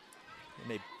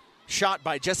 And a shot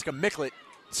by Jessica Micklet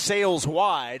sails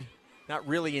wide. Not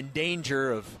really in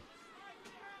danger of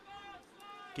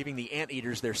giving the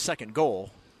Anteaters their second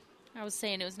goal. I was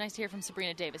saying it was nice to hear from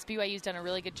Sabrina Davis. BYU's done a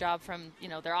really good job from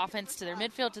their offense to their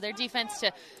midfield to their defense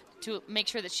to make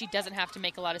sure that she doesn't have to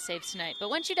make a lot of saves tonight. But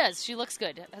when she does, she looks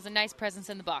good. Has a nice presence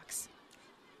in the box.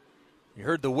 You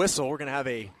heard the whistle. We're going to have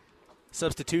a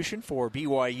substitution for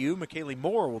BYU. McKaylee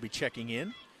Moore will be checking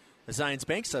in. A Zions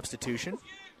Bank substitution.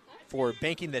 For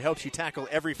banking that helps you tackle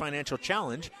every financial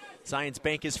challenge, Zions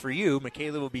Bank is for you.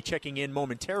 Michaela will be checking in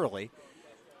momentarily.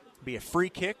 It'll be a free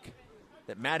kick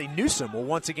that Maddie Newsom will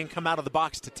once again come out of the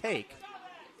box to take.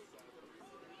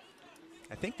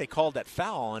 I think they called that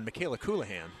foul on Michaela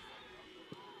Coulihan.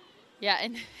 Yeah,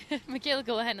 and Michaela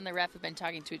Coulihan and the ref have been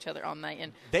talking to each other all night,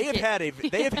 and they have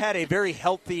had a very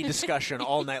healthy discussion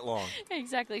all night long.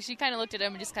 Exactly. She kind of looked at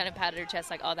him and just kind of patted her chest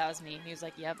like, "Oh, that was me." And he was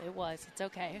like, "Yep, it was. It's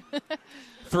okay."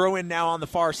 Throw in now on the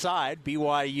far side.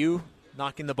 BYU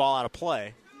knocking the ball out of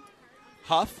play.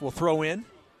 Huff will throw in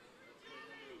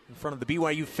front of the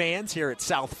BYU fans here at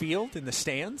Southfield in the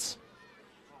stands.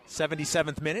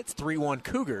 77th minute, 3-1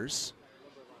 Cougars.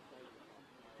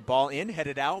 Ball in,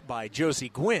 headed out by Josie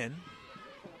Gwynn.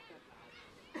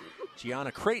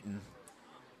 Gianna Creighton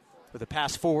with a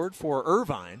pass forward for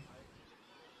Irvine.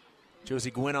 Josie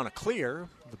Gwynn on a clear.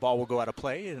 The ball will go out of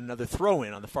play, and another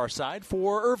throw-in on the far side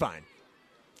for Irvine.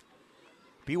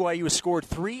 BYU has scored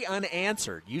 3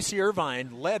 unanswered. UC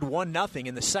Irvine led 1-0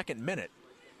 in the second minute.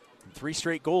 And 3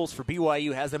 straight goals for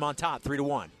BYU has them on top,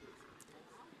 3-1.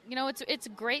 You know, it's a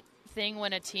great thing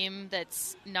when a team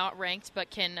that's not ranked but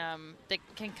can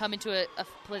come into a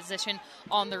position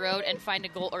on the road and find a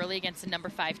goal early against a number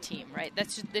 5 team, right?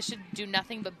 This should do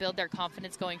nothing but build their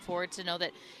confidence going forward to know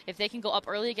that if they can go up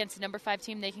early against a number 5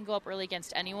 team, they can go up early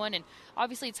against anyone. And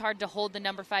obviously it's hard to hold the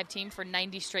number 5 team for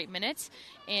 90 straight minutes,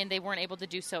 and they weren't able to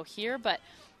do so here. But,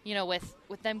 you know,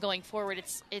 with them going forward,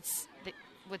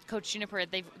 with Coach Juniper,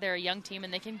 they're a young team,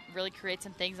 and they can really create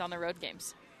some things on the road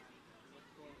games.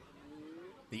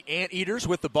 The Anteaters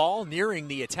with the ball, nearing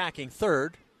the attacking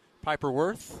third. Piper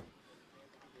Worth,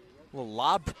 a little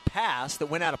lob pass that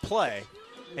went out of play.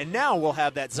 And now we'll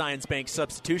have that Zions Bank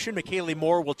substitution. McKaylee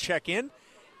Moore will check in,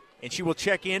 and she will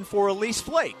check in for Elise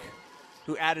Flake,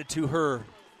 who added to her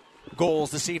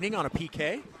goals this evening on a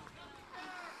PK.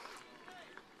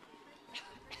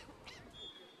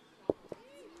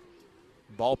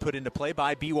 Ball put into play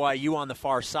by BYU on the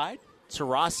far side.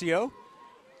 Serasio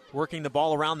working the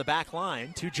ball around the back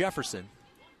line to Jefferson.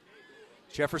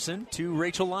 Jefferson to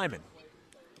Rachel Lyman.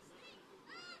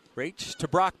 Rach to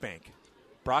Brockbank.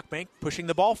 Brockbank pushing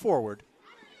the ball forward.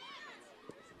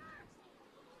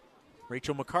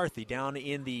 Rachel McCarthy down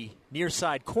in the near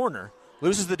side corner.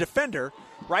 Loses the defender.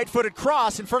 Right-footed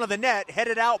cross in front of the net.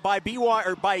 Headed out by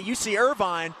UC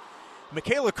Irvine.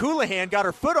 Michaela Coulihan got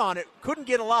her foot on it. Couldn't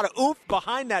get a lot of oomph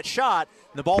behind that shot.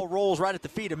 And the ball rolls right at the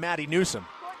feet of Maddie Newsom.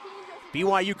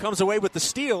 BYU comes away with the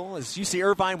steal as UC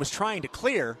Irvine was trying to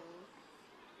clear.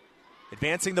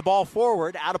 Advancing the ball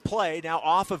forward, out of play, now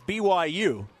off of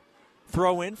BYU.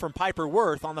 Throw in from Piper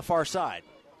Worth on the far side.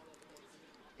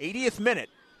 80th minute.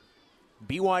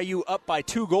 BYU up by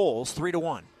 2 goals,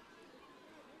 3-1.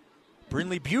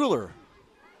 Brinley Bueller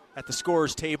at the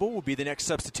scorer's table will be the next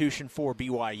substitution for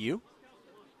BYU.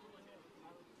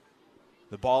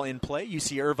 The ball in play,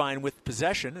 UC Irvine with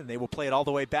possession, and they will play it all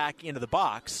the way back into the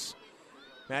box.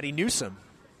 Maddie Newsom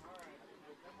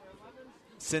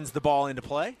sends the ball into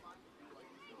play.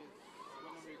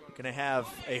 Going to have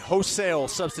a wholesale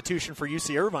substitution for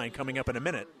UC Irvine coming up in a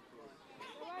minute.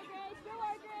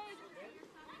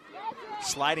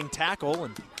 Sliding tackle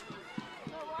and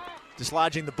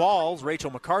dislodging the balls,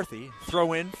 Rachel McCarthy.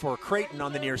 Throw in for Creighton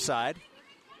on the near side.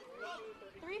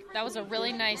 That was a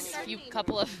really nice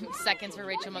couple of seconds for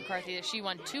Rachel McCarthy. She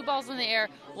won 2 balls in the air,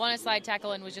 won a slide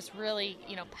tackle, and was just really,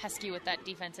 pesky with that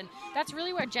defense. And that's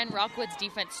really where Jen Rockwood's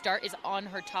defense start, is on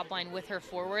her top line with her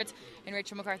forwards. And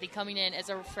Rachel McCarthy coming in as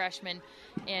a freshman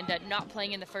and not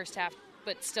playing in the first half,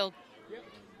 but still,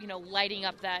 lighting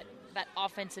up that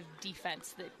offensive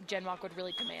defense that Jen Rockwood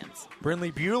really demands.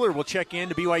 Brinley Bueller will check in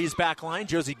to BYU's back line.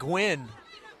 Josie Gwynn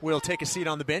will take a seat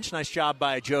on the bench. Nice job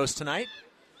by Joes tonight.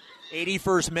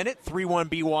 81st minute, 3-1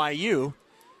 BYU.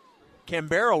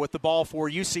 Cambero with the ball for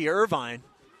UC Irvine.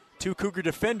 2 Cougar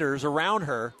defenders around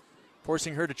her,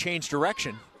 forcing her to change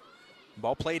direction.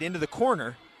 Ball played into the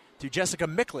corner to Jessica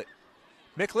Micklet.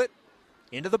 Micklet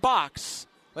into the box.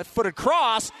 Left-footed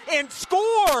cross, and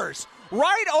scores!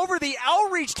 Right over the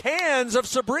outreached hands of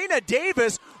Sabrina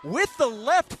Davis with the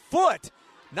left foot.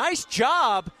 Nice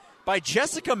job by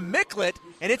Jessica Micklet,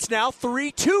 and it's now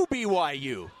 3-2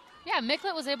 BYU. Yeah,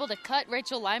 Micklet was able to cut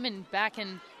Rachel Lyman back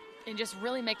and just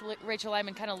really make Rachel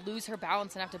Lyman kind of lose her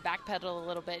balance and have to backpedal a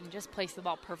little bit and just place the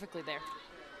ball perfectly there.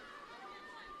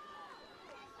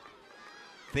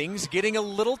 Things getting a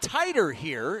little tighter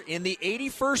here in the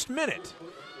 81st minute.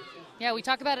 Yeah, we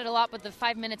talk about it a lot, but the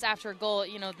 5 minutes after a goal,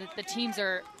 the teams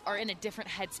are in a different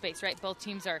headspace, right? Both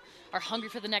teams are hungry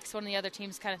for the next one, and the other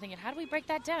team's kind of thinking, how do we break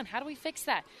that down? How do we fix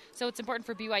that? So it's important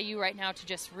for BYU right now to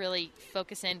just really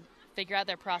focus in, figure out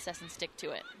their process and stick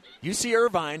to it. UC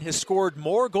Irvine has scored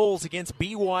more goals against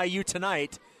BYU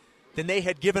tonight than they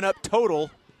had given up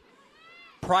total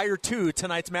prior to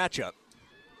tonight's matchup.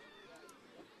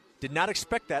 Did not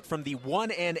expect that from the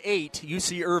 1-8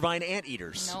 UC Irvine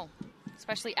Anteaters. No,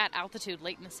 especially at altitude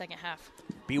late in the second half.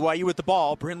 BYU with the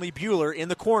ball. Brindley Bueller in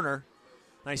the corner.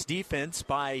 Nice defense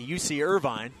by UC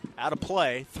Irvine. Out of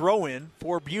play. Throw in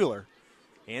for Bueller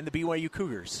and the BYU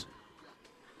Cougars.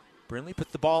 Brindley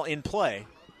puts the ball in play.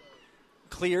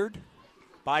 Cleared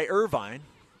by Irvine.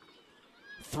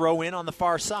 Throw in on the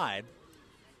far side.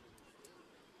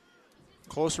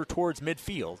 Closer towards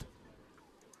midfield.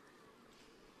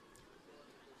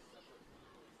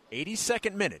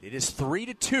 82nd minute. It is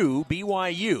 3-2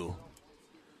 BYU.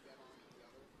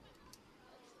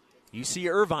 UC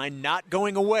Irvine not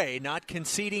going away, not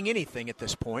conceding anything at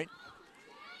this point.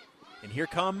 And here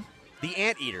come the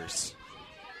Anteaters.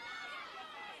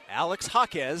 Alex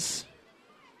Jaquez,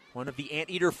 one of the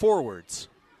Anteater forwards,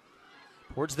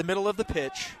 towards the middle of the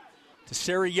pitch to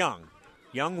Sarah Young.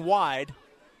 Young wide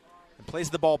and plays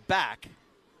the ball back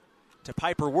to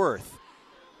Piper Worth.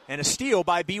 And a steal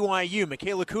by BYU.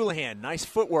 Michaela Coulihan, nice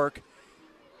footwork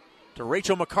to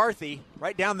Rachel McCarthy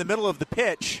right down the middle of the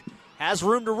pitch. Has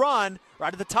room to run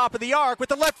right at the top of the arc with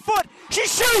the left foot. She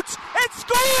shoots and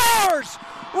scores!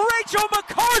 Rachel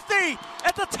McCarthy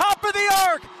at the top of the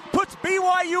arc puts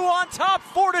BYU on top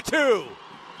 4-2.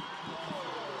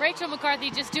 Rachel McCarthy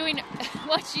just doing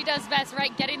what she does best,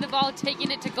 right? Getting the ball,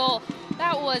 taking it to goal.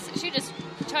 She just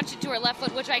touched it to her left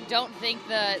foot, which I don't think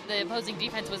the opposing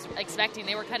defense was expecting.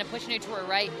 They were kind of pushing it to her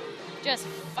right. Just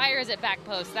fires it back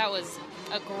post. That was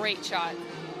a great shot.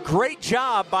 Great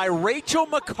job by Rachel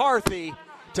McCarthy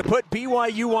to put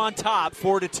BYU on top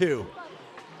 4-2.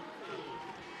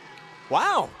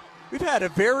 Wow. We've had a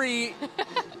very,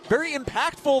 very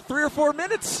impactful 3 or 4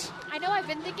 minutes. I know, I've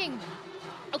been thinking,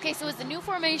 okay, so is the new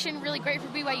formation really great for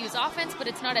BYU's offense, but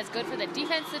it's not as good for the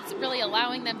defense? It's really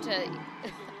allowing them to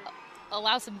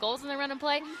allow some goals in the run and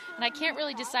play, and I can't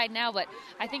really decide now, but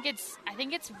I think it's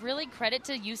really credit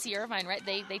to UC Irvine, right?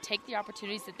 They take the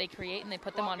opportunities that they create and they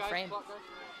put them on frame.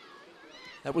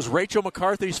 That was Rachel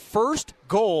McCarthy's first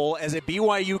goal as a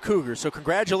BYU Cougar, so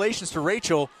congratulations to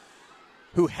Rachel,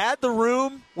 who had the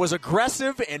room, was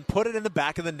aggressive, and put it in the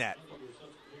back of the net.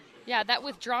 Yeah, that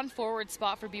withdrawn forward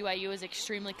spot for BYU is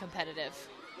extremely competitive.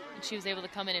 And she was able to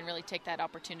come in and really take that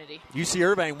opportunity. UC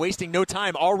Irvine wasting no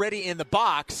time, already in the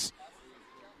box.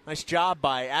 Nice job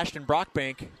by Ashton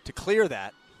Brockbank to clear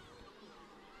that.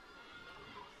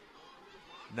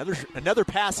 Another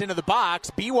pass into the box.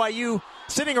 BYU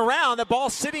sitting around. The ball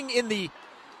sitting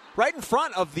right in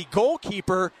front of the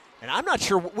goalkeeper. And I'm not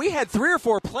sure. We had 3 or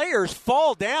 4 players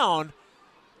fall down.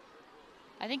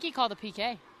 I think he called a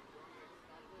PK.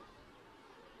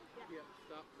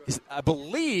 I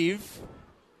believe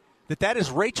that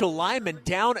is Rachel Lyman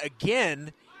down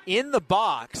again in the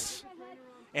box.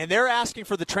 And they're asking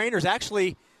for the trainers.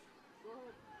 Actually,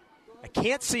 I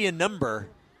can't see a number.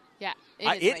 Yeah,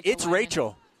 it's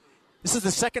Rachel. This is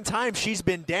the second time she's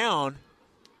been down.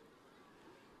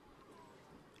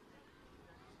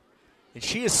 And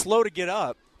she is slow to get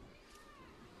up.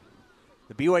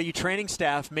 The BYU training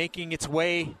staff making its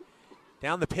way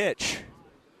down the pitch.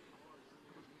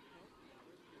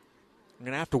 I'm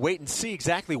going to have to wait and see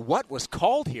exactly what was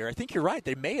called here. I think you're right.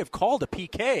 They may have called a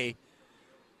PK.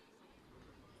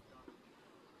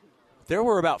 There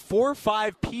were about 4 or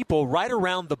 5 people right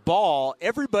around the ball,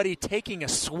 everybody taking a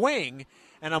swing,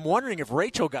 and I'm wondering if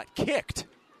Rachel got kicked.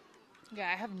 Yeah,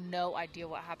 I have no idea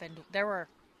what happened. There were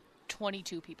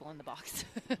 22 people in the box.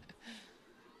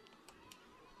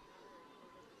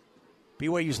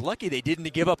 BYU's lucky they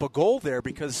didn't give up a goal there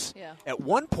because at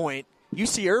one point,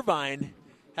 UC Irvine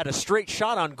had a straight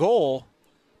shot on goal,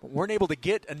 but weren't able to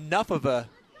get enough of a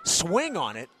swing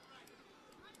on it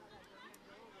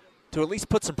to at least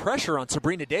put some pressure on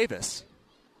Sabrina Davis.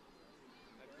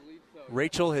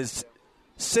 Rachel is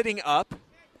sitting up.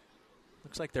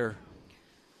 Looks like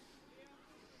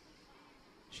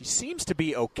she seems to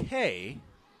be okay.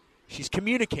 She's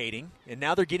communicating, and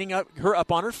now they're getting her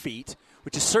up on her feet,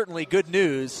 which is certainly good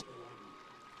news.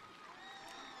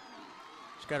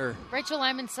 She's got her. Rachel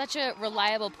Lyman's such a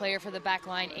reliable player for the back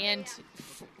line and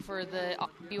for the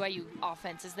BYU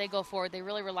offense. As they go forward, they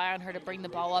really rely on her to bring the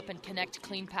ball up and connect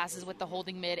clean passes with the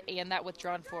holding mid and that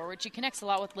withdrawn forward. She connects a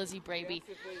lot with Lizzie Braby.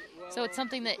 So it's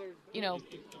something that,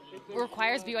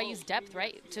 requires BYU's depth,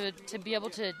 right, to be able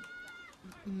to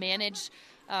manage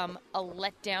a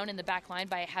letdown in the back line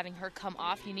by having her come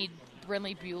off. You need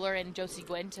Brindley Bueller and Josie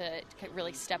Gwynn to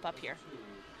really step up here.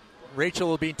 Rachel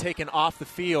will be taken off the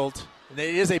field, and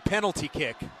it is a penalty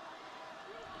kick.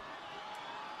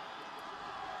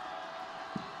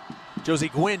 Josie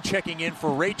Gwynn checking in for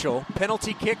Rachel.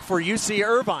 Penalty kick for UC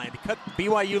Irvine to cut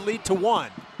BYU lead to 1.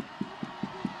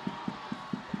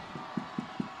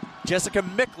 Jessica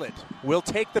Micklett will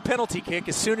take the penalty kick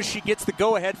as soon as she gets the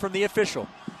go-ahead from the official.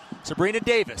 Sabrina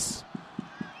Davis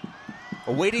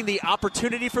awaiting the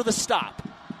opportunity for the stop.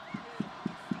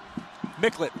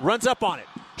 Micklett runs up on it,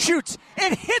 shoots,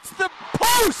 and hits the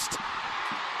post!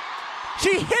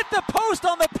 She hit the post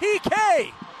on the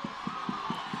PK!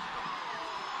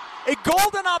 A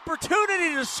golden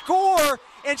opportunity to score,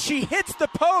 and she hits the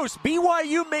post.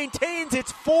 BYU maintains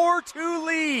its 4-2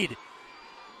 lead.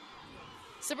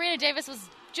 Sabrina Davis was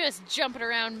just jumping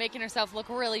around, making herself look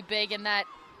really big in that,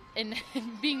 and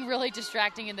being really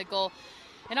distracting in the goal.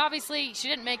 And obviously, she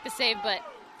didn't make the save, but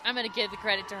I'm going to give the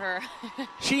credit to her.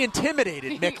 She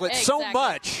intimidated Micklett so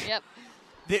much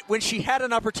that when she had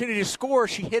an opportunity to score,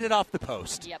 she hit it off the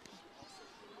post. Yep.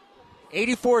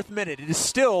 84th minute. It is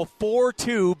still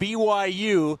 4-2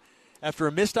 BYU after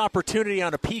a missed opportunity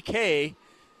on a PK.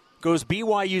 Goes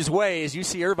BYU's way as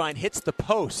UC Irvine hits the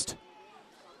post.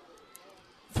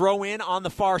 Throw in on the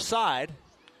far side.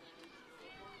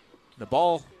 The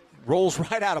ball rolls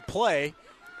right out of play.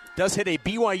 Does hit a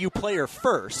BYU player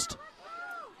first.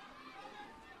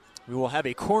 We will have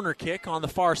a corner kick on the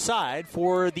far side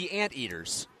for the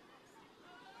Anteaters.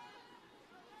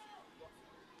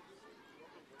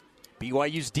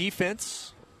 BYU's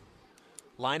defense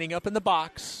lining up in the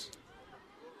box,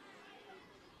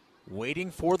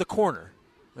 waiting for the corner.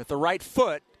 With the right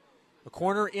foot, the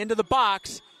corner into the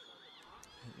box.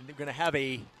 And they're going to have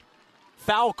a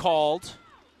foul called.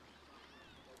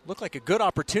 Looked like a good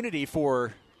opportunity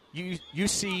for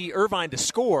UC Irvine to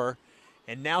score.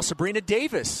 And now Sabrina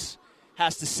Davis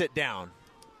has to sit down.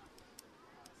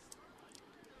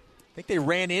 I think they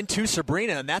ran into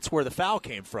Sabrina, and that's where the foul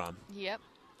came from. Yep.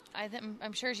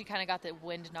 I'm sure she kind of got the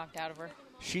wind knocked out of her.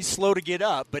 She's slow to get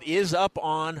up, but is up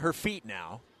on her feet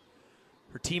now.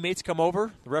 Her teammates come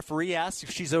over. The referee asks if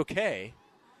she's okay.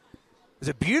 It was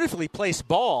a beautifully placed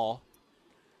ball,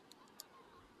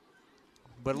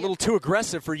 but a little too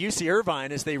aggressive for UC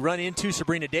Irvine as they run into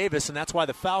Sabrina Davis, and that's why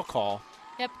the foul call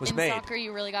was made. In soccer,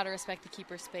 you really got to respect the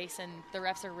keeper's space, and the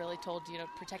refs are really told,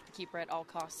 protect the keeper at all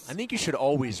costs. I think you should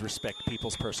always respect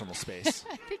people's personal space.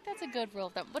 I think that's a good rule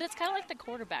of thumb. But it's kind of like the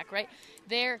quarterback, right?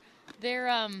 They're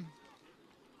when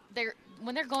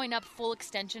they're going up full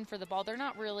extension for the ball, they're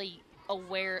not really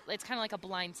aware. It's kind of like a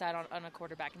blind side on a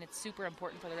quarterback, and it's super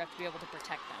important for the ref to be able to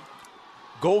protect them.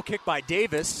 Goal kick by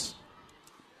Davis.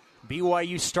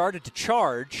 BYU started to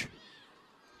charge.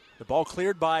 The ball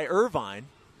cleared by Irvine.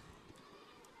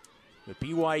 But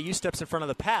BYU steps in front of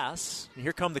the pass, and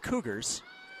here come the Cougars.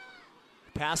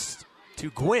 Pass to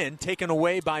Gwynn, taken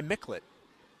away by Micklett.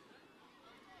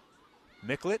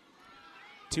 Micklett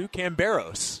to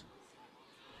Camberos.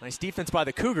 Nice defense by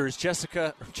the Cougars.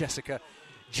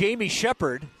 Jamie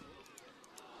Shepard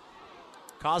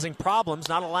causing problems,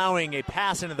 not allowing a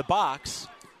pass into the box.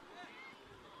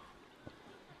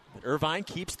 But Irvine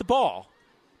keeps the ball.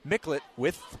 Micklett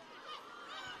with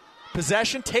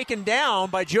possession, taken down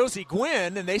by Josie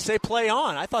Gwynn, and they say play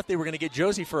on. I thought they were going to get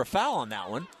Josie for a foul on that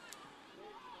one.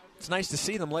 It's nice to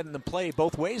see them letting them play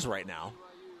both ways right now.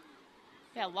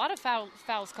 Yeah, a lot of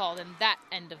fouls called in that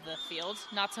end of the field.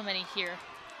 Not so many here.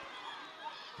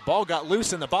 Ball got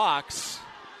loose in the box.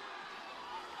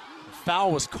 The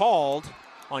foul was called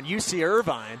on UC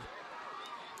Irvine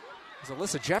as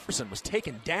Alyssa Jefferson was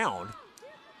taken down.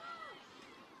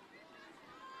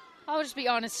 I'll just be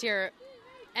honest here.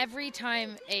 Every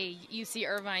time a UC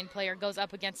Irvine player goes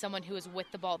up against someone who is with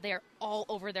the ball, they are all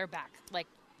over their back, like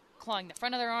clawing the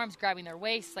front of their arms, grabbing their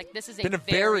waist. Like, this is a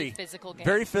very physical game.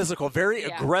 Very physical, very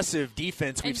aggressive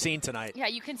defense we've seen tonight. Yeah,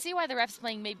 you can see why the refs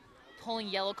pulling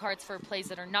yellow cards for plays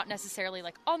that are not necessarily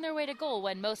like on their way to goal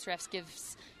when most refs give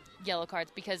yellow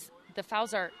cards, because the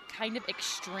fouls are kind of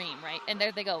extreme, right? And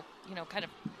there they go, kind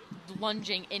of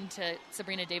lunging into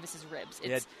Sabrina Davis's ribs.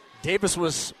 Davis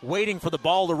was waiting for the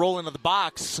ball to roll into the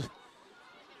box.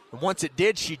 Once it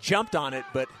did, she jumped on it,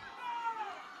 but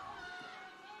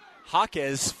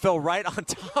Jaquez fell right on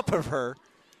top of her.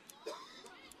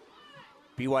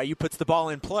 BYU puts the ball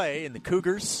in play, and the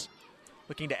Cougars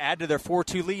looking to add to their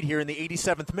 4-2 lead here in the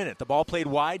 87th minute. The ball played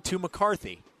wide to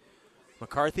McCarthy.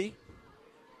 McCarthy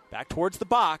back towards the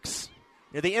box,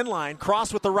 near the inline,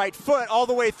 cross with the right foot all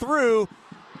the way through,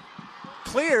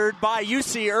 cleared by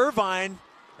UC Irvine.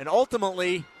 And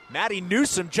ultimately, Maddie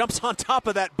Newsom jumps on top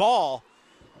of that ball.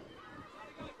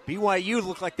 BYU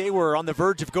looked like they were on the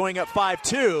verge of going up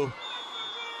 5-2.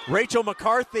 Rachel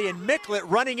McCarthy and Micklett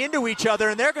running into each other,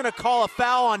 and they're going to call a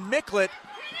foul on Micklett.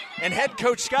 And head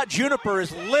coach Scott Juniper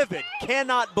is livid,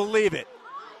 cannot believe it.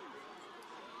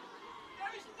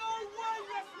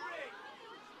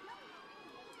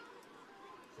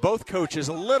 both coaches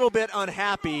a little bit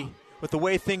unhappy with the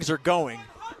way things are going. 100%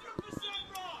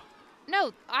 wrong.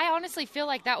 No, I honestly feel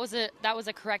like that was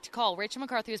a correct call. Rachel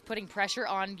McCarthy was putting pressure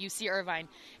on UC Irvine,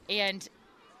 and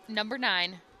number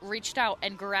 9 reached out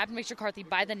and grabbed Mitch McCarthy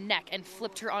by the neck and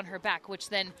flipped her on her back, which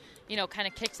then, kind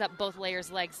of kicks up both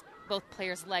players' legs,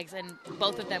 and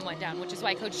both of them went down, which is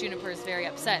why Coach Juniper is very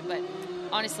upset. But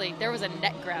honestly, there was a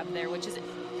neck grab there, which is,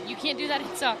 you can't do that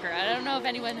in soccer. I don't know if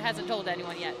anyone hasn't told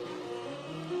anyone yet.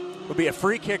 It'll be a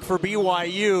free kick for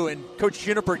BYU, and Coach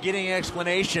Juniper getting an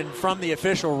explanation from the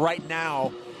official right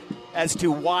now as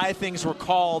to why things were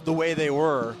called the way they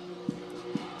were.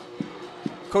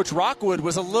 Coach Rockwood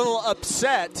was a little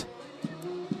upset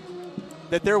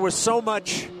that there was so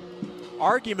much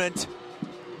argument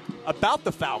about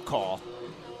the foul call.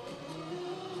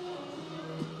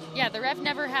 Yeah, the ref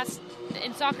never has,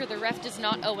 in soccer, the ref does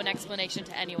not owe an explanation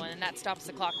to anyone, and that stops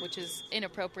the clock, which is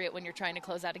inappropriate when you're trying to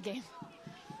close out a game.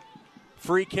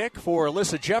 Free kick for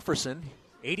Alyssa Jefferson,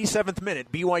 87th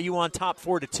minute, BYU on top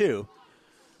 4-2.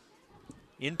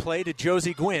 In play to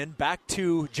Josie Gwynn, back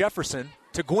to Jefferson,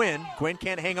 to Gwynn. Gwynn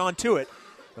can't hang on to it.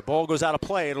 The ball goes out of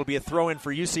play. It'll be a throw-in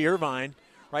for UC Irvine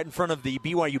right in front of the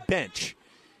BYU bench.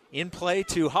 In play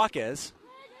to Jaquez.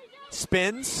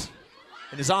 Spins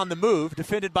and is on the move.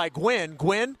 Defended by Gwynn.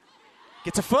 Gwynn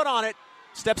gets a foot on it.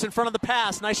 Steps in front of the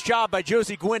pass. Nice job by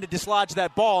Josie Gwynn to dislodge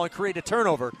that ball and create a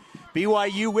turnover.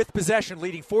 BYU with possession,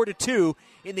 leading 4-2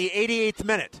 in the 88th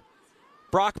minute.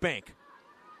 Brockbank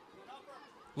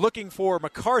looking for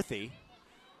McCarthy.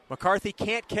 McCarthy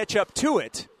can't catch up to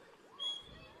it.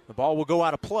 The ball will go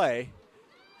out of play.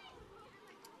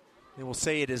 They will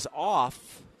say it is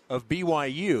off of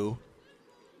BYU.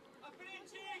 Up and in,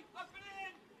 G. Up and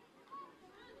in.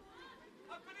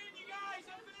 Up and in, you guys.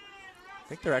 Up and in. I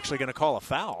think they're actually going to call a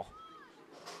foul.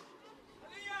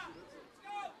 Aaliyah, let's go.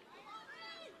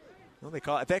 No,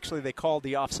 they called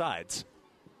the offsides.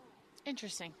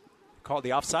 Interesting. Called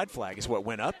the offside flag is what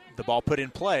went up. The ball put in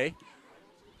play.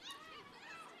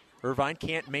 Irvine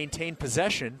can't maintain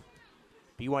possession.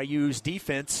 BYU's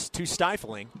defense too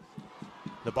stifling.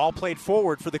 The ball played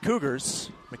forward for the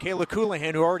Cougars. Michaela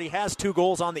Coulihan, who already has 2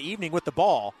 goals on the evening with the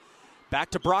ball.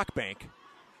 Back to Brockbank.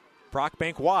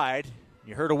 Brockbank wide.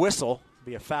 You heard a whistle.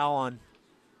 Be a foul on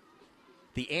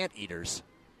the Anteaters.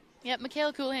 Yep,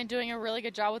 Michaela Coulihan doing a really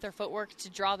good job with her footwork to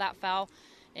draw that foul,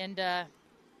 and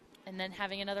then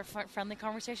having another friendly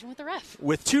conversation with the ref.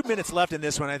 With 2 minutes left in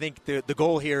this one, I think the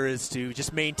goal here is to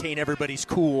just maintain everybody's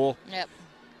cool. Yep.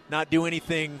 Not do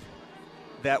anything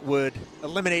that would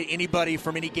eliminate anybody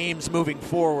from any games moving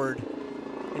forward,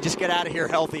 and just get out of here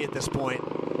healthy at this point.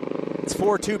 It's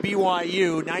 4-2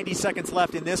 BYU, 90 seconds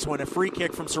left in this one. A free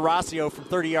kick from Serasio from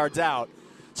 30 yards out.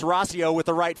 Serasio with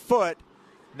the right foot,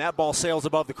 and that ball sails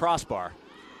above the crossbar.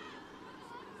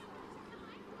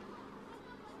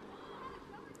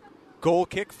 Goal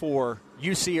kick for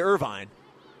UC Irvine.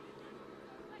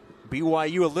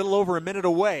 BYU a little over a minute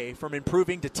away from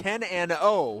improving to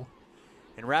 10-0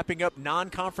 and wrapping up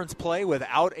non-conference play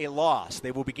without a loss.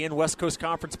 They will begin West Coast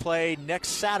Conference play next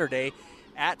Saturday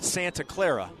at Santa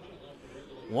Clara.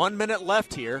 1 minute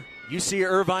left here. UC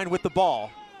Irvine with the ball.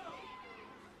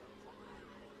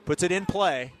 Puts it in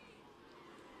play.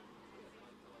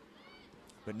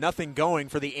 But nothing going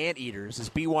for the Anteaters as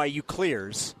BYU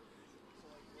clears.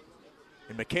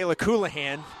 And Michaela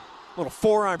Coulihan, a little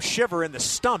forearm shiver in the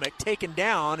stomach, taken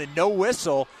down and no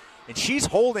whistle. And she's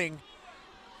holding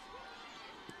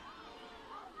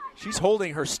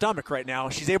her stomach right now.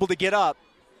 She's able to get up.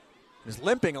 Is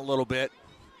limping a little bit.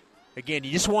 Again,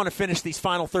 you just want to finish these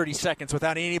final 30 seconds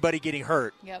without anybody getting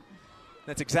hurt. Yep.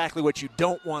 That's exactly what you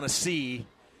don't want to see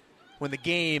when the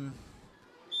game,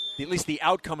 at least the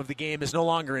outcome of the game, is no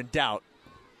longer in doubt.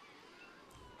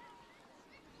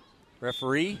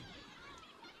 Referee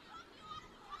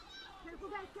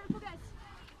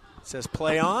says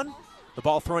play on. The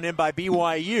ball thrown in by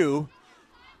BYU.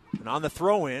 And on the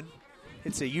throw-in,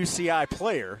 it's a UCI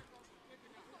player.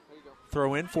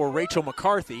 Throw in for Rachel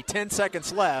McCarthy. 10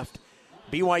 seconds left.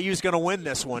 BYU's going to win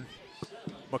this one.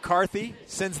 McCarthy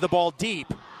sends the ball deep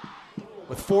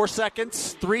with 4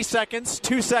 seconds, 3 seconds,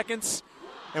 2 seconds,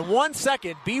 and 1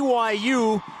 second.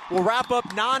 BYU will wrap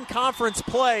up non-conference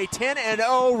play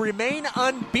 10-0, remain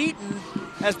unbeaten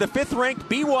as the 5th-ranked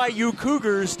BYU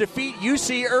Cougars defeat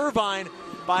UC Irvine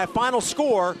by a final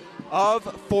score of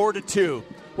 4-2.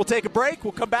 We'll take a break.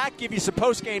 We'll come back, give you some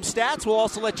post-game stats. We'll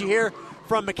also let you hear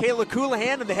from Michaela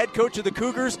Coulihan and the head coach of the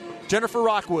Cougars, Jennifer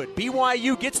Rockwood.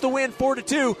 BYU gets the win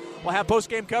 4-2. We'll have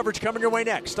post-game coverage coming your way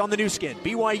next on the new skin,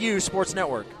 BYU Sports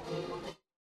Network.